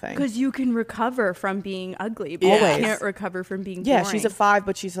just nothing. Because you can recover from being ugly, but Always. you can't recover from being yeah, boring. she's a 5,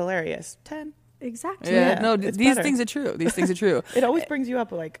 but she's hilarious. 10. Exactly. Yeah, no, it's these better. things are true. These things are true. It always brings you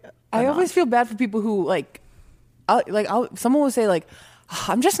up like I always feel bad for people who like, someone will say like,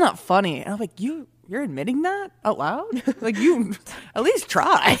 I'm just not funny, and I'm like, you're admitting that out loud? Like, you at least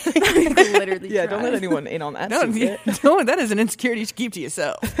try. Literally. yeah, try. don't let anyone in on that. No, that is an insecurity you should keep to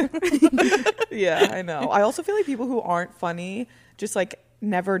yourself. Yeah, I know. I also feel like people who aren't funny just like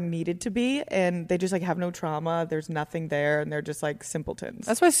never needed to be, and they just like have no trauma. There's nothing there, and they're just like simpletons.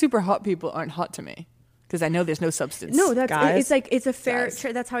 That's why super hot people aren't hot to me, because I know there's no substance. No, that's Guys. it's like it's a fair.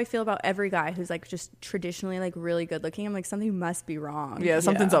 That's how I feel about every guy who's like just traditionally like really good looking. I'm like something must be wrong. Yeah,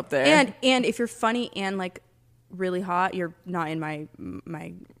 something's up there. And if you're funny and like really hot, you're not in my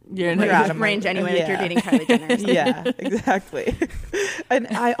You're range anyway. Like you're dating Kylie Jenner. Yeah, exactly. And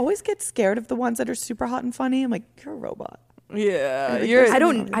I always get scared of the ones that are super hot and funny. I'm like, you're a robot. Yeah, I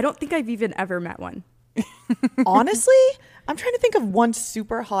don't think I've even ever met one. Honestly, I'm trying to think of one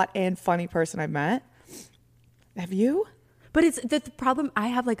super hot and funny person I've met. Have you? But it's the problem. I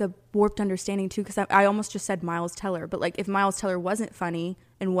have like a warped understanding too, because I almost just said Miles Teller. But like, if Miles Teller wasn't funny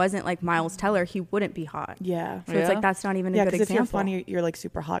and wasn't like Miles Teller, he wouldn't be hot. Yeah. So it's like that's not even a good because example. if you're funny, you're like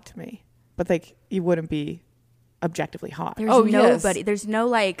super hot to me. But like, you wouldn't be objectively hot. There's nobody. Yes. There's no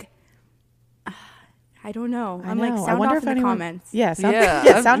like. I don't know. I'm like, sound off in the comments. Yeah,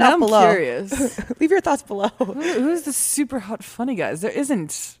 sound off below. I'm curious. Leave your thoughts below. Who's the super hot funny guys? There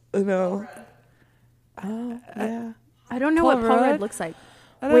isn't. No. Oh, yeah. I don't know what Paul Rudd looks like.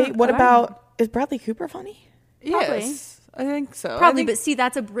 Wait, what about, is Bradley Cooper funny? Yes. I think so. Probably, but see,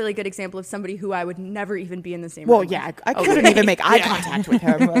 that's a really good example of somebody who I would never even be in the same room. Well, yeah, I couldn't even make eye contact with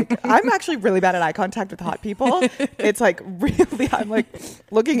him. Like, I'm actually really bad at eye contact with hot people. It's like really, I'm like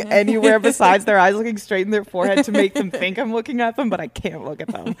looking anywhere besides their eyes, looking straight in their forehead to make them think I'm looking at them, but I can't look at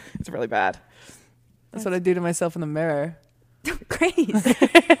them. It's really bad. That's what I do to myself in the mirror. Great.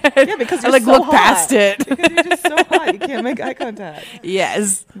 Yeah, because I like so look hot. past it. Because you're just so hot, you can't make eye contact.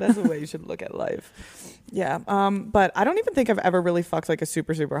 Yes, that's the way you should look at life. Yeah, but I don't even think I've ever really fucked like a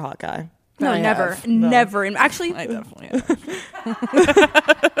super super hot guy. No, never, never. And actually, I definitely have.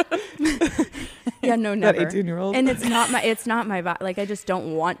 Yeah, no, never. That 18-year-old. And it's not my vibe. Like, I just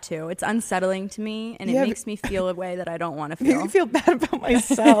don't want to. It's unsettling to me, and it makes me feel a way that I don't want to feel. I feel bad about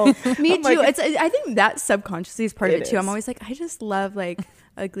myself. Me I'm too. Like, I think that subconsciously is part of it too. I'm always like, I just love like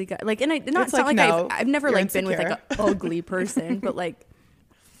ugly guys. Like, and it's not like I've never like been with like an ugly person, but like,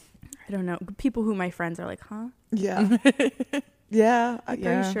 I don't know, people who my friends are like, huh? Yeah. Yeah. Are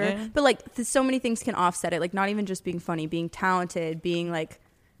you sure? Yeah. But like, so many things can offset it. Like, not even just being funny, being talented, being like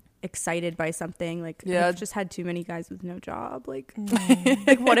excited by something. Like, I've just had too many guys with no job. Like,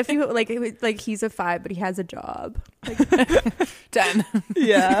 like what if you like he's a 5 but he has a job? Like, 10.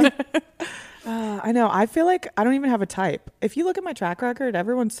 Yeah. I know. I feel like I don't even have a type. If you look at my track record,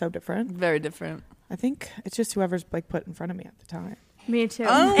 everyone's so different. Very different. I think it's just whoever's like put in front of me at the time. Me too.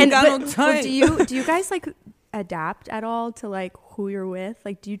 Oh, and but do you guys like adapt at all to like who you're with?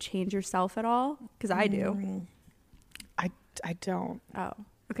 Like, do you change yourself at all? Because I do. I don't. Oh.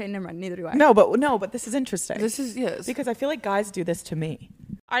 Okay, never mind. Neither do I. No, but this is interesting. This is, yes. Because I feel like guys do this to me.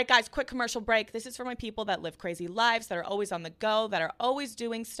 All right, guys, quick commercial break. This is for my people that live crazy lives, that are always on the go, that are always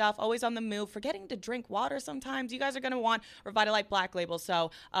doing stuff, always on the move, forgetting to drink water sometimes. You guys are going to want Revitalight Black Label. So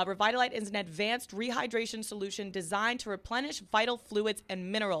Revitalight is an advanced rehydration solution designed to replenish vital fluids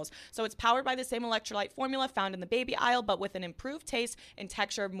and minerals. So it's powered by the same electrolyte formula found in the baby aisle, but with an improved taste and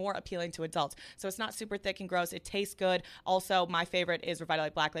texture more appealing to adults. So it's not super thick and gross. It tastes good. Also, my favorite is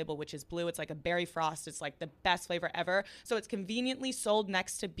Revitalight Black Label, which is blue. It's like a berry frost. It's like the best flavor ever. So it's conveniently sold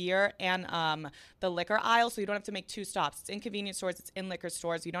next to beer and the liquor aisle, so you don't have to make two stops. It's in convenience stores, it's in liquor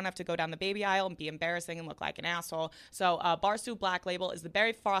stores. You don't have to go down the baby aisle and be embarrassing and look like an asshole. So Barstool Black Label is the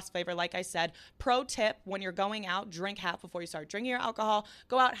berry frost flavor, like I said. Pro tip, when you're going out, drink half before you start drinking your alcohol.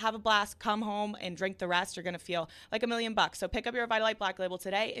 Go out, have a blast, come home, and drink the rest. You're going to feel like $1,000,000. So pick up your Revitalight Black Label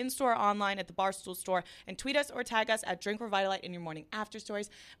today, in-store or online at the Barstool store, and tweet us or tag us at Drink Revitalight in your morning after stories.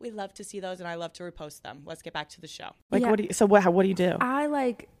 We love to see those, and I love to repost them. Let's get back to the show. Like, Yeah. what do you do? I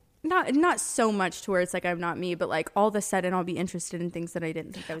like not so much to where it's like I'm not me, but like all of a sudden I'll be interested in things that I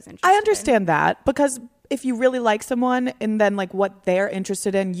didn't think I was interested I understand that, because if you really like someone and then like what they're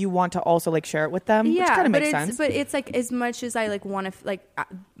interested in, you want to also like share it with them, which kind of makes sense. But it's like, as much as I like want to, like,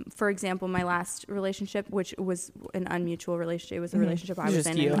 for example, my last relationship, which was an unmutual relationship, it was a relationship I was Just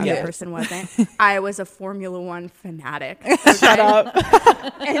in you. and the Yeah. other person wasn't. I was a Formula One fanatic. Shut up.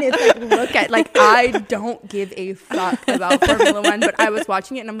 And it's like, look at, like, I don't give a fuck about Formula One, but I was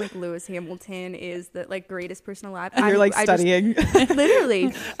watching it and I'm like, Lewis Hamilton is the like greatest person alive. And you're like studying.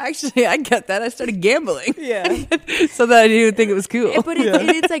 Literally. Actually, I get that. I started gambling. Yeah. So that I didn't even think it was cool. But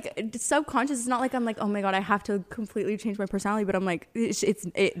it's like subconscious. It's not like I'm like, oh my God, I have to completely change my personality. But I'm like,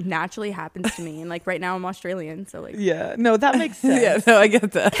 it naturally happens to me. And like right now I'm Australian. So like, Yeah. No, that makes sense. Yeah, no, I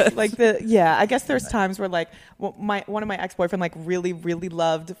get that. Like I guess there's times where like one of my ex-boyfriend like really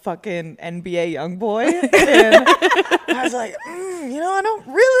loved fucking NBA YoungBoy, and I was like, I don't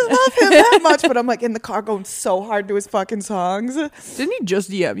really love him that much, but I'm like in the car going so hard to his fucking songs. Didn't he just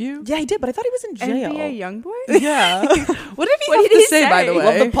DM you? Yeah, he did, but I thought he was in jail. NBA YoungBoy? Yeah. What did he What have did to he say, by the say? way?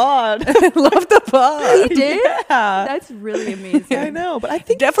 Love the pod. Love the pod. He did? Yeah. That's really amazing. I know, but I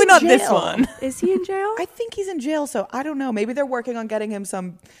think Definitely he's not in this jail. one. Is he in jail? I think he's in jail, so I don't know. Maybe they're working on getting him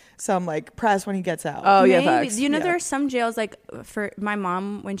some like press when he gets out. Oh, yeah, Maybe. facts. You know, Yeah. there are some jails, like for my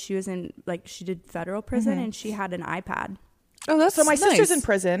mom, when she was in, like, she did federal prison and she had an iPad. Oh, that's So my nice. sister's in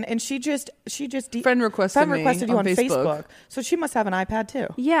prison, and she just Friend requested me you on on Facebook. Facebook. So she must have an iPad too.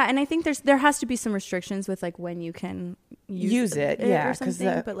 Yeah, and I think there has to be some restrictions with like when you can Use it, yeah, or 'cause something.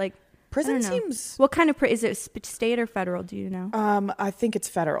 the But like Prison I don't know. seems. What kind of is it? State or federal? Do you know? I think it's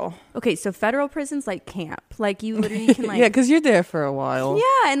federal. Okay, so federal prisons like camp. Like you literally can like Yeah, because you're there for a while.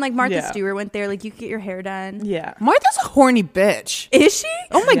 yeah, and like Martha Yeah. Stewart went there. Like you could get your hair done. Yeah. Martha's a horny bitch. Is she?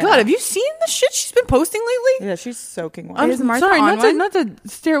 Oh my Yeah. God, have you seen the shit she's been posting lately? Yeah, she's soaking wet. I'm Is Martha sorry, on one? not to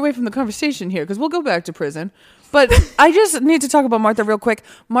steer away from the conversation here, because we'll go back to prison. But I just need to talk about Martha real quick.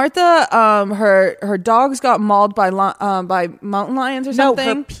 Martha, her dogs got mauled by mountain lions or No, something.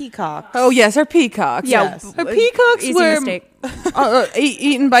 her peacock. Oh yes, her peacocks. Yeah, Yes. Her peacocks easy were mistake.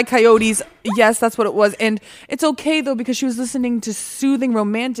 eaten by coyotes. Yes, that's what it was. And it's okay though, because she was listening to soothing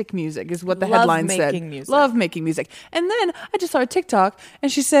romantic music, is what the headline said. Love-making music. Love making music. And then I just saw a TikTok, and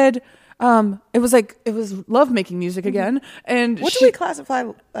she said, it was love making music again. And What do she- we classify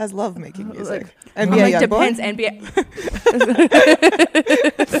as love making music? I'm NBA like, Youngboy? depends. NBA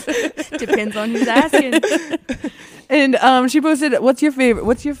depends on who's asking. And she posted, what's your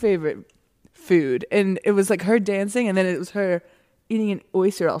favorite food? And it was like her dancing, and then it was her eating an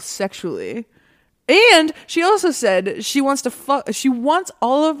oyster all sexually. And she also said she wants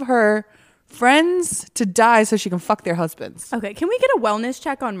all of her friends to die so she can fuck their husbands. Okay, can we get a wellness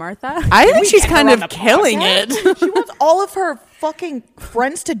check on Martha? I think she's kind of killing it. She wants all of her fucking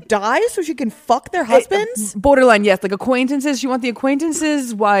friends to die so she can fuck their husbands? Borderline, yes. Like acquaintances. She wants the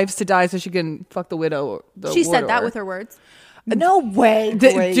acquaintances' wives to die so she can fuck the widow. Or the She said that widower. with her words. No way,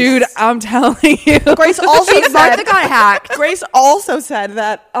 Grace. Dude, I'm telling you. Grace also Martha said, got hacked. Grace also said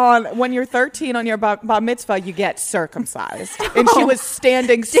that when you're 13 on your bar mitzvah, you get circumcised. And she was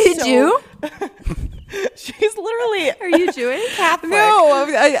standing Did you? She's literally Are you Jewish? Catholic. No,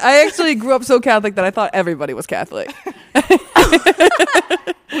 I actually grew up so Catholic that I thought everybody was Catholic.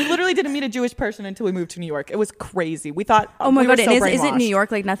 We literally didn't meet a Jewish person until we moved to New York. It was crazy. We thought, Oh my we were god! so And isn't New brainwashed.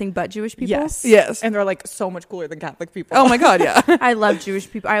 York like nothing but Jewish people? Yes. Yes. And they're like so much cooler than Catholic people. Oh my God, yeah. I love Jewish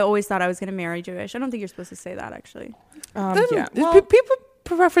people. I always thought I was going to marry Jewish. I don't think you're supposed to say that actually. Yeah. People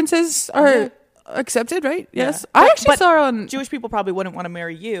preferences are accepted, right? Yeah. Yes. I actually But saw on. Jewish people probably wouldn't want to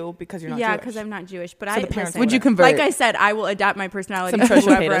marry you because you're not Yeah, Jewish. because I'm not Jewish. But So I the parents listen, Would you wouldn't. convert? Like I said, I will adapt my personality Some to Trisha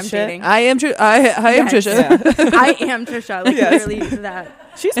whoever Paytas I'm shit. dating. I am Yes. Trisha. I am Trisha. Like Yes. literally that.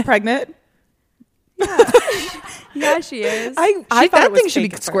 She's pregnant. Yeah, she is. I thought that it was thing should be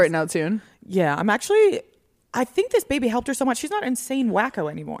fake at squirting first. out soon. Yeah, I think this baby helped her so much. She's not insane wacko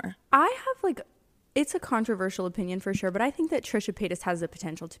anymore. I have like, it's a controversial opinion for sure, but I think that Trisha Paytas has the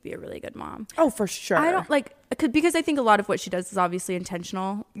potential to be a really good mom. Oh, for sure. I don't like, because I think a lot of what she does is obviously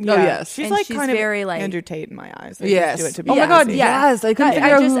intentional. Oh, yes. She's And like she's kind of very, like- Andrew Tate in my eyes. They Yes. just do it to be Oh my God, easy. yes. I couldn't figure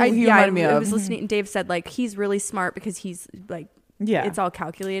out who he reminded me I of. was listening, and Dave said like he's really smart because he's like, Yeah. it's all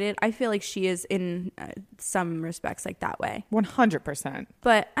calculated. I feel like she is in some respects like that way. 100%.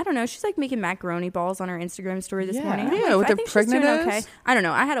 But I don't know. She's like making macaroni balls on her Instagram story this Yeah. morning. I'm Yeah, like, with I the think she's doing pregnant okay. ass. I don't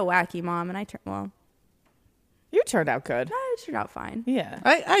know. I had a wacky mom, and I You turned out good. turned out fine. Yeah.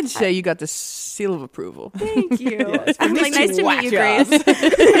 I'd say you got the seal of approval. Thank you. Yes, I'm for like, me nice to meet you, whack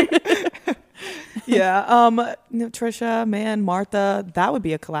Grace. Yeah. No, Trisha, man, Martha, that would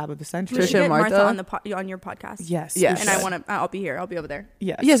be a collab of the century. We should Trisha get and Martha? on on your podcast. Yes. Yes. And I want to. I'll be here. I'll be over there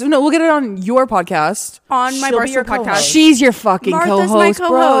Yes. Yes, no, we'll get it on your podcast. on my She'll be your Barstool podcast. co-host. She's your fucking Martha's co-host, my bro.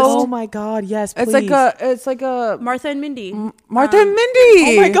 co-host. Oh my God. Yes. It's please. like a Martha and Mindy. Martha and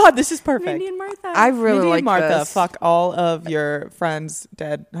Mindy. Oh my God. This is perfect. Mindy and Martha. I really Mindy like and Martha, this. fuck all of your friends'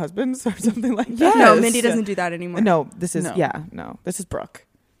 dead husbands or something like that. No, Yes. Mindy doesn't do that anymore. No, this is No. This is Brooke.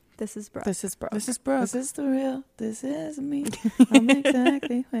 This is Brooke. This is Brooke. This is Brooke. This is the real. This is me. I'm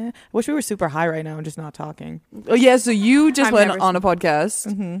exactly where. I wish we were super high right now and just not talking. Oh yeah, so you just I've went never on a podcast.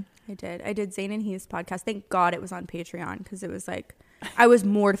 I did Zayn and Heath's podcast. Thank God it was on Patreon because it was like I was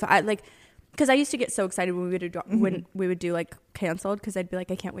mortified. Like because I used to get so excited when we would do like canceled because I'd be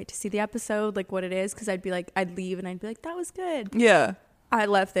like I can't wait to see the episode like what it is because I'd be like I'd leave and I'd be like that was good. Yeah. I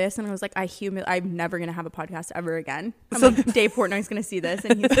left this and I was like I'm never gonna have a podcast ever again. Like, Dave Portnoy's gonna see this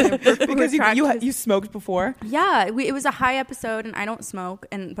and he's gonna Because retract his- you smoked before. Yeah, it was a high episode, and I don't smoke,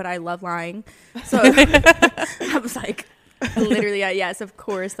 but I love lying. So I was like, literally, yes, of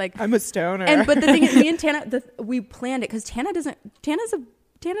course, like. I'm a stoner. But the thing is, me and Tana, we planned it because Tana doesn't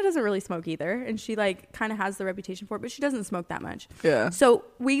really smoke either, and she like kind of has the reputation for it, but she doesn't smoke that much. Yeah. So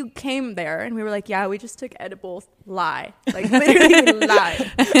we came there and we were like, yeah, we just took edibles. Lie, like literally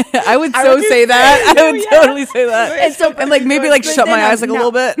lie. I would say that. I would totally say that. And so, And like maybe like but shut my then eyes like a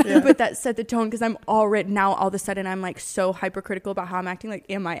little bit. But that set the tone because I'm already now all of a sudden I'm like so hypercritical about how I'm acting. Like,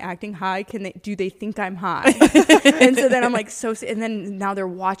 am I acting high? Do they think I'm high? And so then I'm like and then now they're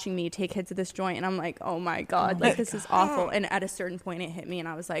watching me take hits of this joint, and I'm like, oh my God, like this is awful. And at a certain point, it hit me, and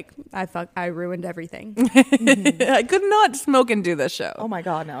I was like, I ruined everything. I could not smoke and do this show. oh my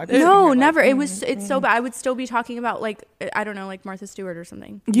God, no. No, never. It's so bad. I would still be talking about like I don't know, like Martha Stewart or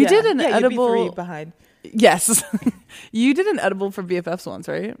something. You did an You'd be edible. 3 behind. Yes. You did an edible for BFFs once,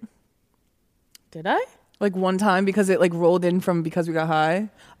 right? Did I? Like one time because it like rolled in from Because We Got High.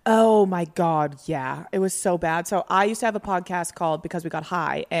 Oh my God, yeah. It was so bad. So I used to have a podcast called Because We Got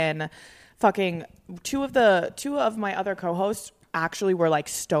High, and fucking two of my other co-hosts actually were like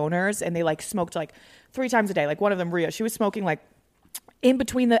stoners, and they like smoked like 3 times a day. Like one of them, Rhea, she was smoking like in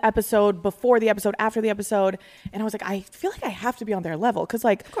between the episode, before the episode, after the episode. And I was like, I feel like I have to be on their level. Cause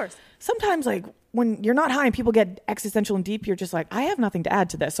like, Of course. sometimes like when you're not high and people get existential and deep, you're just like, I have nothing to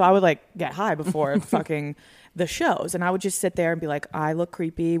add to this. So I would like get high before fucking the shows. And I would just sit there and be like, I look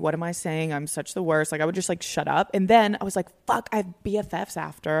creepy. What am I saying? I'm such the worst. Like I would just like shut up. And then I was like, fuck, I have BFFs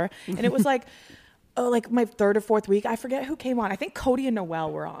after. And it was like, like my 3rd or 4th week, I forget who came on. I think Cody and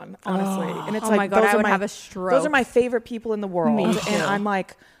Noelle were on, honestly. And it's Oh like, my God, those I are would have a stroke. Those are my favorite people in the world. Me And too. I'm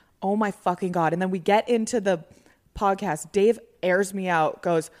like, oh my fucking God. And then we get into the podcast. Dave airs me out,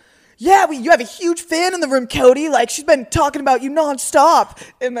 goes, yeah, you have a huge fan in the room, Cody. Like she's been talking about you nonstop.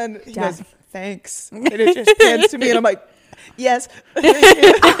 And then he goes, thanks. And it just pans to me and I'm like, yes.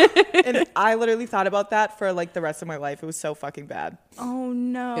 And I literally thought about that for like the rest of my life. It was so fucking bad. Oh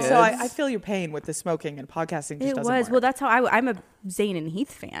no. Yeah. So I feel your pain with the smoking and podcasting. Just It doesn't was. work. Well, that's how I'm a Zayn and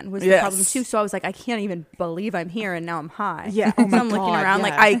Heath fan was the Yes. problem too. So I was like, I can't even believe I'm here and now I'm high. Yeah. Oh So my I'm looking God, around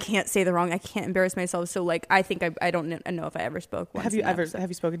like yeah. I can't say the wrong. I can't embarrass myself. So like I think I don't know if I ever spoke. Once Have you in an ever episode. have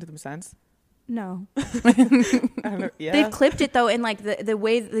you spoken to them since? No. I don't know. Yeah. They've clipped it though, in like the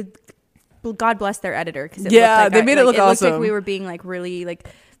way God bless their editor because Yeah, they made it look It looked like awesome. we were being like really like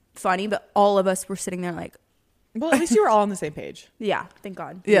funny, but all of us were sitting there like, Well, at least you were all on the same page. yeah, thank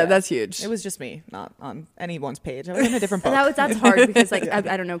God. Yeah, that's huge. It was just me, not on anyone's page. I was in a different book. That's hard because like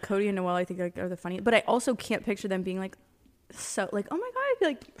I don't know, Cody and Noelle I think like, are the funny, but I also can't picture them being like so like, oh my God, I feel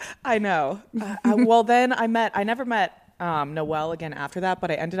like I know. Well, then I never met Noelle again after that,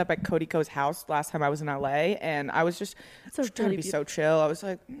 but I ended up at Cody Co's house last time I was in LA, and I was just so trying to really be so chill. I was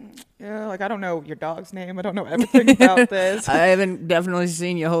like, yeah, like I don't know your dog's name. I don't know everything about this. I haven't definitely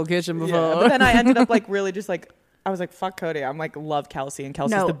seen your whole kitchen before. Yeah, but then I ended up like really just like I was like, fuck Cody. I'm like, love Kelsey, and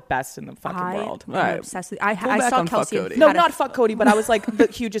Kelsey's No, the best in the fucking world. I'm Right. obsessed with. Pull I back saw on fuck Kelsey. Cody. No, had a- not fuck Cody, but I was like the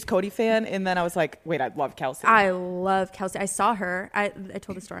hugest Cody fan, and then I was like, wait, I love Kelsey. I love Kelsey. I saw her. I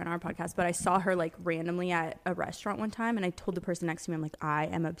told the story on our podcast, but I saw her like randomly at a restaurant one time, and I told the person next to me, I'm like, I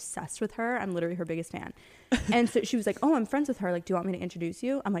am obsessed with her. I'm literally her biggest fan. And so she was like, oh, I'm friends with her. Like, do you want me to introduce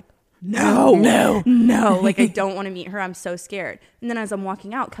you? I'm like, no. Like, I don't want to meet her. I'm so scared. And then as I'm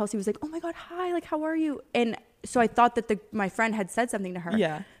walking out, Kelsey was like, oh my God, hi. Like, how are you? And so I thought that my friend had said something to her.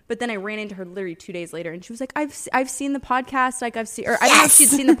 Yeah. But then I ran into her literally 2 days later, and she was like, I've seen the podcast. Like, I've seen, or I don't know if she'd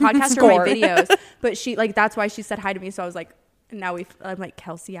seen the podcast or my Score. videos, but she, like, that's why she said hi to me. So I was like, now I'm like,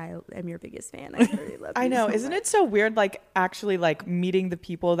 Kelsey, I am your biggest fan. I really love you. I know. so Isn't much. it so weird, like, actually, like, meeting the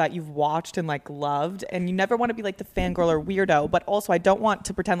people that you've watched and, like, loved, and you never want to be, like, the fangirl or weirdo, but also I don't want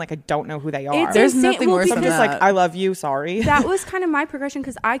to pretend like I don't know who they are. It's There's insane. nothing Well, worse So I'm than just that. like, I love you, sorry. That was kind of my progression,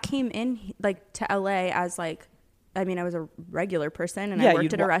 because I came in, like, to LA as, like, I mean, I was a regular person, and Yeah, I worked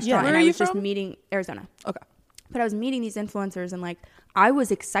you'd at a wa- restaurant, yeah. and Where are I you was just from? meeting Arizona. Okay. But I was meeting these influencers, and like, I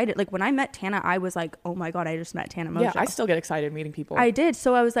was excited. Like, when I met Tana, I was like, oh my God, I just met Tana Mojo. Yeah, I still get excited meeting people. I did.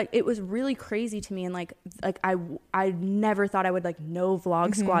 So I was like, it was really crazy to me. And like I never thought I would like know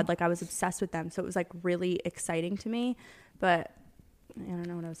Vlog Squad. Like, I was obsessed with them. So it was like really exciting to me. But I don't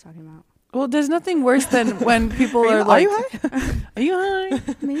know what I was talking about. Well, there's nothing worse than when people are Are like, you high? are you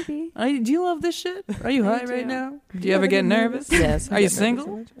high? Maybe. Do you love this shit? Are you high right do. now? Do you ever get nervous? Yes. Are you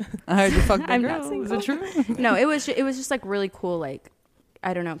single? I heard you fucked a I'm girl. not single. Is it true? No, it was just like really cool. Like,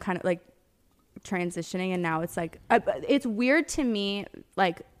 I don't know, kind of like transitioning. And now it's like, it's weird to me,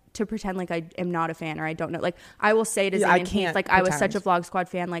 like, to pretend like I am not a fan, or I don't know. Like, I will say to Yeah, Zayn I and Hayes, can't like, I was such a pretend. Vlog Squad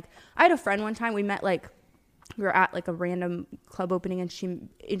fan. Like, I had a friend one time, we met like, we were at like a random club opening, and she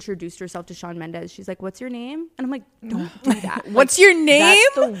introduced herself to Shawn Mendes. She's like, what's your name? And I'm like, don't do that. What's your name?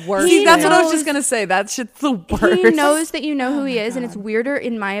 That's the worst. See, that's what I was knows- just gonna say. That shit's the worst. He knows that you know who he is, and it's weirder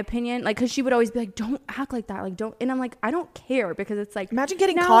in my opinion. Like, because she would always be like, "Don't act like that." Like, don't. And I'm like, I don't care, because it's like, Imagine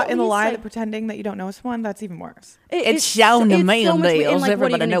getting now caught at in the least, lie like, that pretending that you don't know someone. That's even worse. It's Shawn much Mendes. weird. And like, what are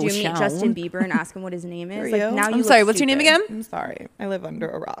Everybody you gonna knows do? Meet Shawn. Justin Bieber and ask him what his name is? Are Like, you? now I'm you. I'm look sorry. What's your name stupid. again? I'm sorry. I live under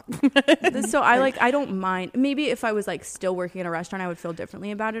a rock. So I don't mind. Maybe if I was like still working in a restaurant, I would feel differently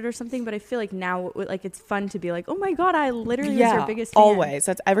about it or something. But I feel like now, like, it's fun to be like, oh my God, I literally was your biggest fan. always.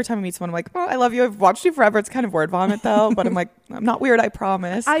 That's every time I meet someone, I'm like, oh, I love you. I've watched you forever. It's kind of word vomit though, but I'm like, I'm not weird. I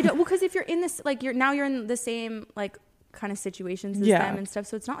promise. I don't. Well, because if you're in this, like, you're in the same like kind of situations as Yeah. them and stuff,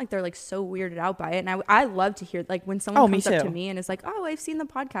 so it's not like they're like so weirded out by it. And I love to hear, like, when someone Oh, me comes up to too. me and is like, oh, I've seen the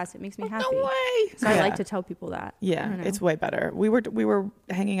podcast, it makes me happy. No way. So I Yeah. like to tell people that. I Yeah, don't know. it's way better. We were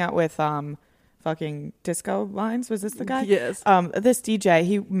hanging out with fucking Disco Lines. Was this the guy? Yes. This DJ,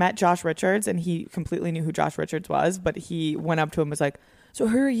 he met Josh Richards, and he completely knew who Josh Richards was, but he went up to him and was like, so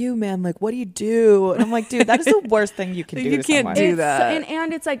who are you, man? Like, what do you do? And I'm like, dude, that is the worst thing you can do. You to can't someone. do It's- that.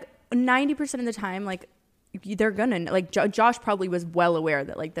 and it's like 90% of the time, like, they're gonna like Josh probably was well aware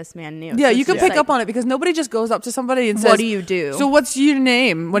that like this man knew. Yeah, So you it's can just pick like, up on it, because nobody just goes up to somebody and says, What do you do? So what's your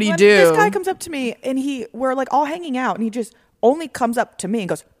name? What do you When do? This guy comes up to me, and we're like all hanging out, and he just only comes up to me and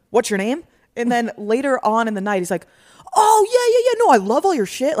goes, what's your name? And then later on in the night, he's like, oh, yeah. No, I love all your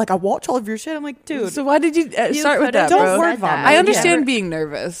shit. Like, I watch all of your shit. I'm like, dude. So why did you start with could've that, don't bro? word said vomit. that. I Yeah. understand being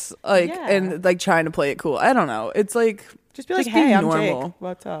nervous, like, Yeah. and like trying to play it cool. I don't know. It's like just be like, be hey, I'm normal. Jake.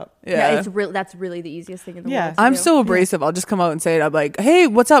 What's up? Yeah, Yeah. it's real. That's really the easiest thing in the Yeah. world. to I'm do. so abrasive. I'll just come out and say it. I'm like, hey,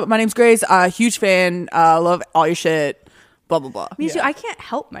 what's up? My name's Grace. Huge fan. Love all your shit. Blah blah blah. Me too. Yeah. I can't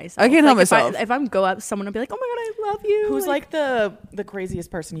help myself. I can't help Like, myself. If I'm go up, someone will be like, "Oh my God, I love you." Who's like the craziest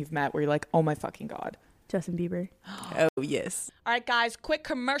person you've met where you're like, oh my fucking God? Justin Bieber? Oh yes. All right, guys, quick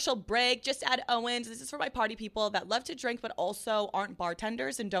commercial break. Just add Owens. This is for my party people that love to drink but also aren't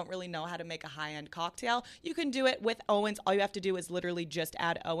bartenders and don't really know how to make a high-end cocktail. You can do it with Owens. All you have to do is literally just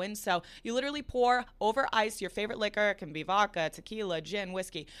add Owens. So you literally pour over ice your favorite liquor. It can be vodka, tequila, gin,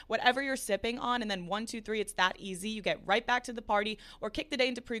 whiskey, whatever you're sipping on. And then 1, 2, 3, it's that easy. You get right back to the party or kick the day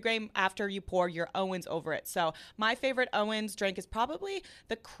into pregame after you pour your Owens over it. So my favorite Owens drink is probably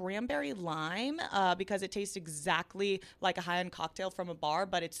the cranberry lime because it tastes exactly like a high-end cocktail from a bar,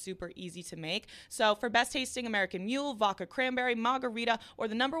 but it's super easy to make. So for best tasting American Mule, vodka cranberry, margarita, or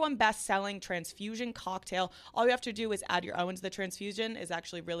the #1 best-selling transfusion cocktail, all you have to do is add your Owens. The transfusion is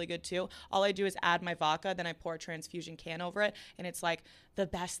actually really good too. All I do is add my vodka, then I pour a transfusion can over it, and it's like the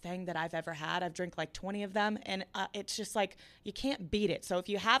best thing that I've ever had. I've drank like 20 of them, and it's just like, you can't beat it. So if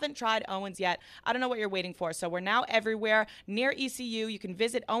you haven't tried Owens yet, I don't know what you're waiting for. So we're now everywhere near ECU. You can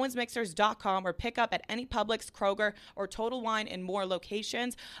visit owensmixers.com or pick up at any Publix, Kroger, or Total Wine in more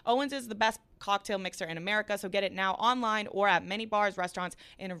locations. Owens is the best cocktail mixer in America. So get it now online or at many bars, restaurants,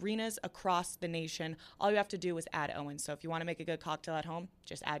 and arenas across the nation. All you have to do is add Owens. So if you want to make a good cocktail at home,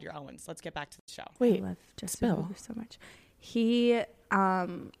 just add your Owens. Let's get back to the show. Wait, I love Justin Bieber so much. He,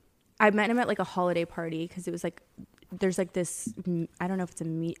 I met him at like a holiday party because it was like, there's like this, I don't know if it's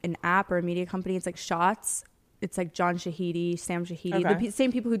an app or a media company. It's like Shots. It's like John Shahidi, Sam Shahidi, Okay. the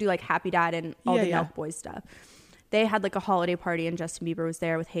same people who do like Happy Dad and all the Milk Boys stuff. They had like a holiday party and Justin Bieber was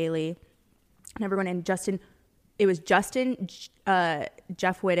there with Hailey and everyone. And it was Justin,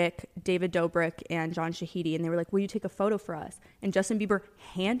 Jeff Wittick, David Dobrik, and John Shahidi. And they were like, will you take a photo for us? And Justin Bieber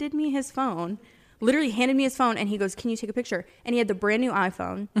handed me his phone, literally handed me his phone. And he goes, can you take a picture? And he had the brand new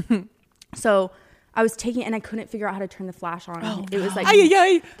iPhone. So I was taking it and I couldn't figure out how to turn the flash on. Oh, it was like,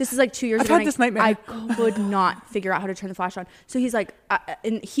 this is like 2 years I've ago. had this nightmare. I could not figure out how to turn the flash on. So he's like,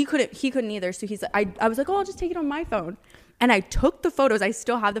 and he couldn't either. So he's like, I was like, oh, I'll just take it on my phone. And I took the photos. I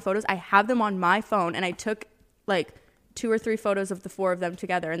still have the photos. I have them on my phone. And I took like 2 or 3 photos of the 4 of them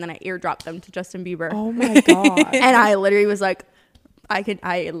together. And then I airdropped them to Justin Bieber. Oh my God. And I literally was like,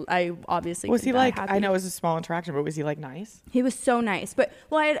 I obviously Was he could like, die I know it happy. was a small interaction, but was he like nice? He was so nice. But,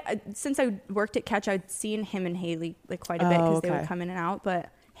 well, since I worked at Catch, I'd seen him and Hailey like quite a bit because they would come in and out. But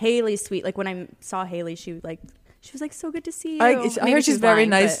Hailey's sweet. Like when I saw Hailey, she was like, so good to see you. I Maybe heard she she's was very lying,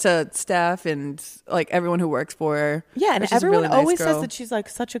 nice but- to staff and like everyone who works for her. Yeah, and She's a everyone really nice always says girl. that she's like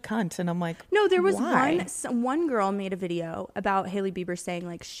such a cunt, and I'm like, No, there was why? one girl made a video about Hailey Bieber saying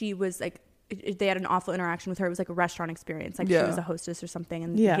like she was like, they had an awful interaction with her. It was like a restaurant experience. Like she Yeah. was a hostess or something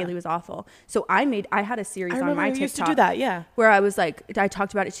and Yeah. Hailey was awful. So I had a series I on remember my you TikTok used to do that, yeah. where I was like, I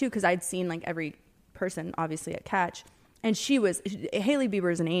talked about it too because I'd seen like every person obviously at Catch. And Hailey Bieber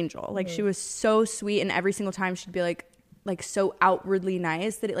is an angel. Like she was so sweet, and every single time she'd be like so outwardly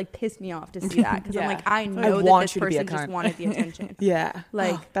nice that it like pissed me off to see that because I'm Yeah. like, I know that want this you to be a person just cunt. wanted the attention. Yeah.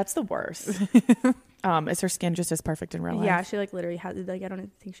 Like- that's the worst. Is her skin just as perfect in real life? Yeah, she like literally has like I don't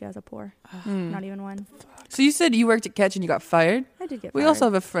think she has a pore, not even one. So you said you worked at Catch and you got fired? I did get. We fired. also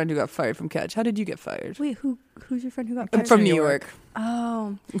have a friend who got fired from Catch. How did you get fired? Wait, who's your friend who got I'm fired? from New York.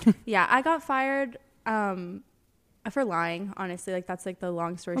 Oh, yeah, I got fired for lying. Honestly, like that's like the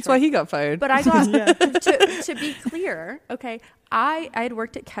long story That's short. why he got fired. But I got to be clear. Okay, I had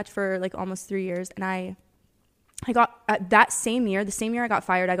worked at Catch for like almost 3 years, and I got that same year. The same year I got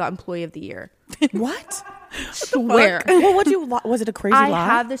fired, I got Employee of the Year. What? Swear. Well, what do you? Was it a crazy I lie?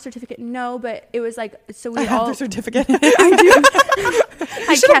 have the certificate. No, but it was like so we I have all. the certificate.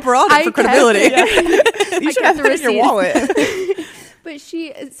 I should have brought it for credibility. You should have the it in your receipt. wallet. But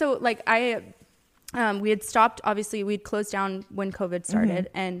so like we had stopped, obviously we'd closed down when COVID started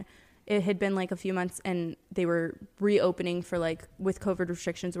and it had been like a few months and they were reopening for like with COVID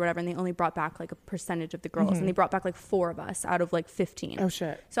restrictions or whatever. And they only brought back like a percentage of the girls and they brought back like 4 of us out of like 15. Oh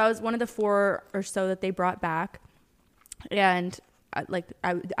shit. So I was one of the 4 or so that they brought back. And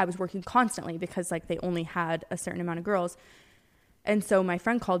I was working constantly because like they only had a certain amount of girls. And so my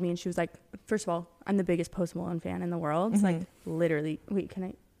friend called me and she was like, first of all, I'm the biggest Post Malone fan in the world. It's like literally, wait, can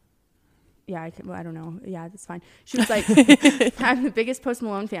I? Yeah, I don't know. Yeah, that's fine. She was like, I'm the biggest Post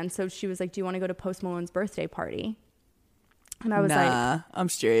Malone fan. So she was like, do you want to go to Post Malone's birthday party? And I was like, I'm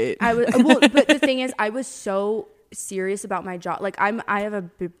straight. but the thing is, I was so serious about my job. Like I have a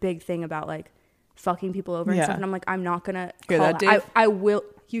big thing about like fucking people over and Yeah. stuff. And I'm like, I'm not going to Hear call that, Dave? I will.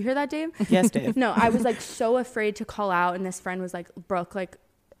 You hear that, Dave? Yes, Dave. No, I was like so afraid to call out. And this friend was like, Brooke, like,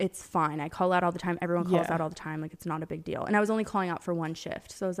 it's fine. I call out all the time. Everyone calls Yeah. out all the time. Like, it's not a big deal. And I was only calling out for 1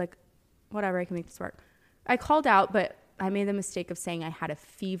 shift. So I was like, whatever, I can make this work. I called out, but I made the mistake of saying I had a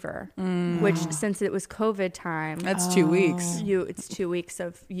fever, which since it was COVID time, That's 2 weeks. it's 2 weeks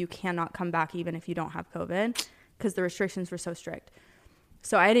of you cannot come back even if you don't have COVID because the restrictions were so strict.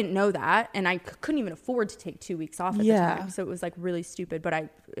 So I didn't know that, and I couldn't even afford to take 2 weeks off at the time. So it was like really stupid, but I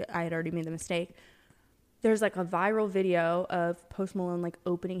had already made the mistake. There's like a viral video of Post Malone like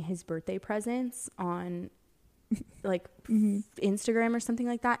opening his birthday presents on like Instagram or something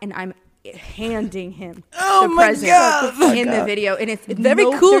like that, and I'm handing him the my present God. in the video, and it's Very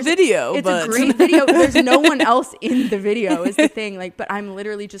cool there's- video, It's but- a great video. There's no one else in the video is the thing. Like, but I'm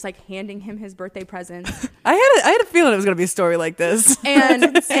literally just like handing him his birthday presents, I had a feeling it was gonna be a story like this.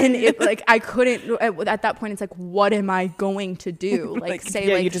 and it like I couldn't at that point. It's like, what am I going to do? Like, say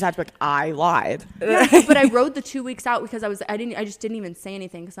Yeah, like you just have to be like, I lied. yeah, but I rode the 2 weeks out because I just didn't even say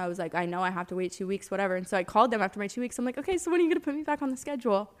anything because I was like, I know I have to wait 2 weeks, whatever. And so I called them after my 2 weeks. I'm like, okay, so when are you gonna put me back on the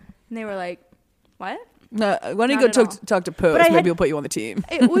schedule? And they were like, what? No, why don't you Not go at all. talk to Post? But I Maybe had- he'll put you on the team.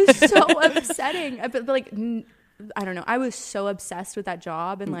 It was so upsetting. But like I don't know. I was so obsessed with that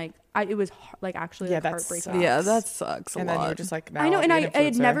job, and like it was like actually like heartbreaking. sucks. Yeah, that sucks And a then you lot. were just like, I know, I'll and be I an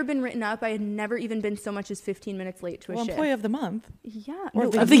had influencer. never been written up. I had never even been so much as 15 minutes late to a shift. Employee of the month. Yeah, Or no,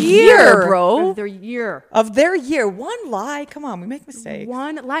 the of the year, year, bro. of their year. Of their year. One lie. Come on, we make mistakes.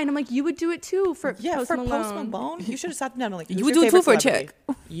 One line. I'm like, you would do it too for Yeah, Post Malone. Post Malone, you should have sat them down and like, You who's would your do it too favorite for a celebrity?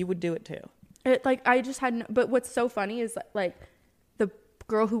 You would do it too. It, like I just had, but what's so funny is like the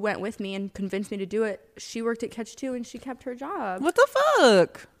girl who went with me and convinced me to do it. She worked at Catch 2 and she kept her job. What the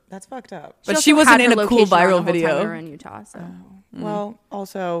fuck? That's fucked up. But also she wasn't had in her a cool location on the viral whole time video. we were in Utah, so. Well,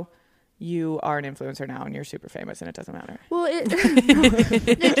 also, you are an influencer now and you're super famous and it doesn't matter. Well, it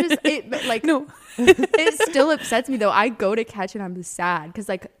like No. it still upsets me though. I go to Catch and I'm just sad because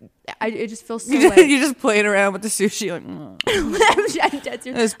like it just feels so You're like just playing around with the sushi. Like, I'm dead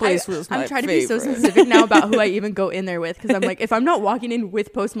serious. This place was my I'm trying to be so favorite. specific now about who I even go in there with because I'm like, if I'm not walking in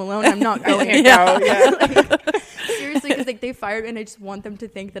with Post Malone, I'm not going in. Like, seriously, because like they fired me and I just want them to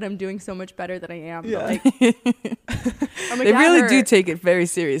think that I'm doing so much better than I am. Yeah. But, like, I'm like, They that really do hurt. take it very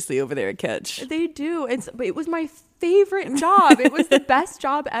seriously over there at Catch. They do. But it was my favorite job. It was the best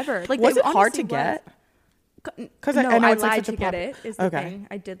job ever. Like, Was it hard honestly to get? was. 'Cause No, I know I it's, like, lied such a to get pop- it. Is the Okay. thing.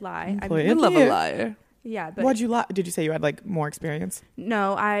 I did lie. Employee You of love the a year. liar. Yeah, but What'd you lie? Did you say you had like more experience?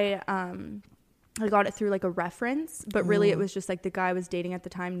 no, I got it through like a reference, but really it was just like the guy I was dating at the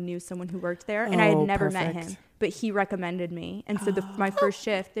time knew someone who worked there, and I had Oh, never met perfect. him, but he recommended me, and so my first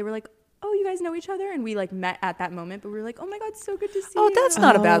shift, they were like, "Oh, you guys know each other," and we like met at that moment, but we were like, "Oh my god, so good to see Oh, you." that's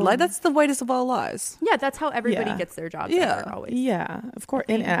not a bad Oh. lie. That's the whitest of all lies. Yeah, that's how everybody Yeah. gets their jobs. Yeah. ever, always. Yeah, of course.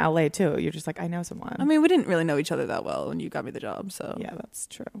 In LA too. You're just like, I know someone. I mean, we didn't really know each other that well when you got me the job, so yeah, that's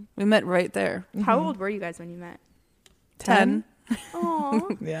true. we met right there. How old were you guys when you met? 10. Oh,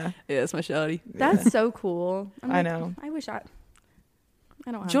 Yeah. Yeah, it's my shawty. that's so cool. I'm I like, know. I wish I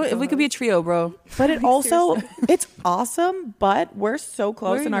don't have. Joy, if we could be a trio, bro. But it also, it's awesome, but we're so Where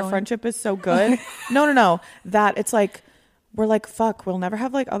close are and you our going? friendship is so good. No. That it's like, we're like, fuck, we'll never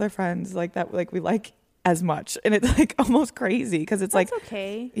have like other friends like that. Like we like as much. And it's like almost crazy because it's That's like,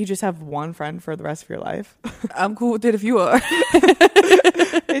 okay. you just have one friend for the rest of your life. I'm cool with it if you are.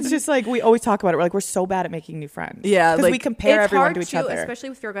 It's just like, we always talk about it. We're like, we're so bad at making new friends. Yeah, Because like, we compare It's everyone hard to each too, other. especially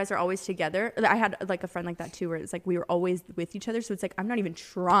if your guys are always together. I had like a friend like that too, where it's like we were always with each other, so it's like I'm not even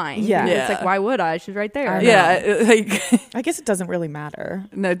trying. Yeah. It's like Yeah. why would I? She's right there. I know. Yeah, like, I guess it doesn't really matter.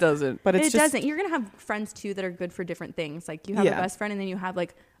 no, it doesn't. But it's It just, doesn't. You're gonna have friends too that are good for different things. Like you have Yeah. a best friend, and then you have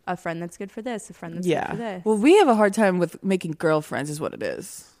like a friend that's good for this, a friend that's Yeah. good for this. Well, we have a hard time with making girlfriends, is what it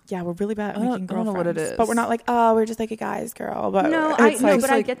is. yeah, we're really bad at I don't- making I don't know what it girlfriends. But we're is. not like, oh, we're just like a guy's girl. But no, it's like, but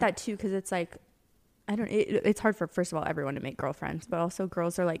I get that too because it's like I don't. It's hard for first of all everyone to make girlfriends, but also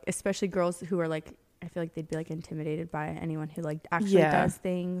girls are like, especially girls who are like, I feel like they'd be like intimidated by anyone who like actually Yeah. does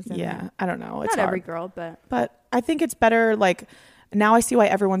things. And yeah, I don't know. It's not every hard. girl, but But I think it's better, like, now I see why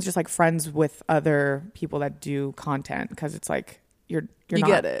everyone's just like friends with other people that do content because it's like you're You not,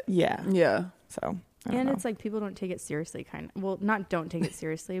 get it. Yeah. Yeah. So I don't and know. it's like people don't take it seriously, kind of. Well, not don't take it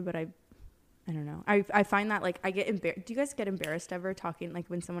seriously, but I don't know. I find that like I get embarrassed. Do you guys get embarrassed ever talking like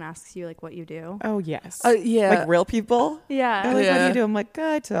when someone asks you like what you do? Oh yes. Yeah. Like real people. Yeah, They're like, what do Yeah. you do? I'm like,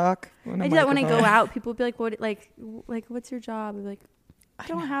 I talk. on a I do that when I go microphone." out. People will be like, "What? Like what's your job?" I'm like, I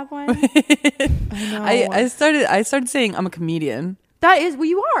don't have one. I know. I started saying I'm a comedian, That is what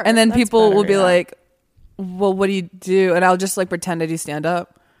you are. and then That's people will better, be yeah. like, "Well, what do you do?" And I'll just like pretend I do stand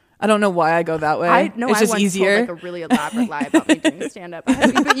up. I don't know why I go that way. I know it's I just once easier. told like a really elaborate lie about me doing stand up.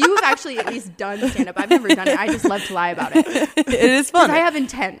 But you've actually at least done stand up. I've never done it. I just love to lie about it. It is Because fun. I have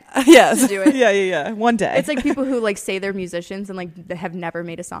intent Yes. to do it. yeah. One day. It's like people who like say they're musicians and like they have never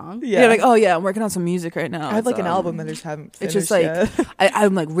made a song. yeah. Yeah. Like, oh yeah, I'm working on some music right now. I have like an It's, album that I just haven't It's finished just like yet.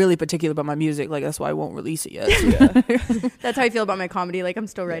 I'm like really particular about my music. Like that's why I won't release it yet. That's how I feel about my comedy. Like I'm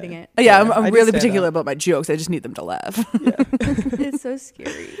still writing it. Yeah, I'm, I I'm do really stand particular up. about my jokes. I just need them to laugh. It's so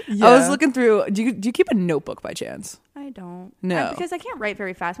scary. Yeah. I was looking through. Do you keep a notebook by chance? I don't. No. Because I can't write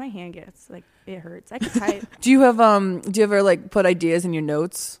very fast. My hand gets like it hurts. I could type. Do you have Do you ever like put ideas in your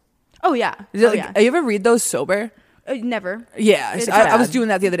notes? Oh yeah. Is it, Oh like, yeah. You ever read those sober? Never. Yeah, It's I was bad. doing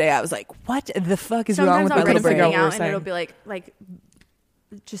that the other day. I was like, "What the fuck is wrong Sometimes with I'll my write little figure something out brain?" what out we're and it'll saying. be like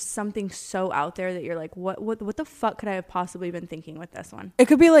just something so out there that you're like, what the fuck could I have possibly been thinking with this one? It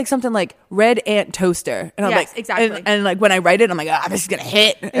could be like something like red ant toaster, and I'm Yes, like, exactly. and like when I write it, I'm like, this is gonna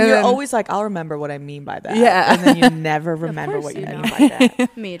hit. And you're then- always like, I'll remember what I mean by that. Yeah. And then you never remember course what you you mean don't. by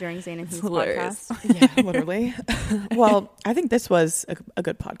that. Me during Zane and Heath's hilarious. podcast. Yeah, literally. Well, I think this was a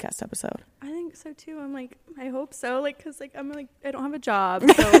good podcast episode. I think so too. I'm like, I hope so. Like, cause like I'm like I don't have a job.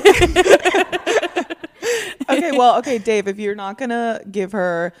 So Okay, Dave, if you're not gonna give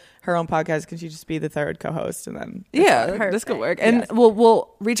her own podcast, can she just be the third co-host and then this could work. And we'll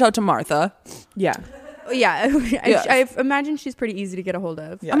reach out to Martha. Yeah. Yeah, Yes. I imagine she's pretty easy to get a hold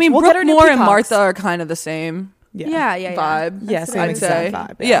of. Yeah. I mean, We'll get her new Brooke Moore and peacocks. Martha are kind of the same Yeah. vibe. Yeah, same I'd exact say.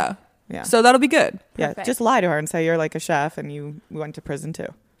 vibe, Yeah. Yeah. So that'll be good. Yeah, Perfect. just lie to her and say you're like a chef and you went to prison too.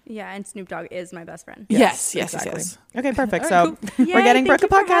 Yeah, and Snoop Dogg is my best friend. Yes. Exactly. Okay, perfect. All So right, we're getting Yay, Brooke a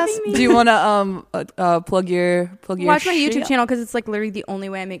thank you for podcast. having me. Do you want to plug your Watch my shit? YouTube channel because it's like literally the only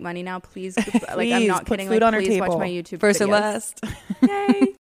way I make money now. Please, like I'm Please, not put kidding. food like, on our please watch table. my YouTube First and videos. last. Yay.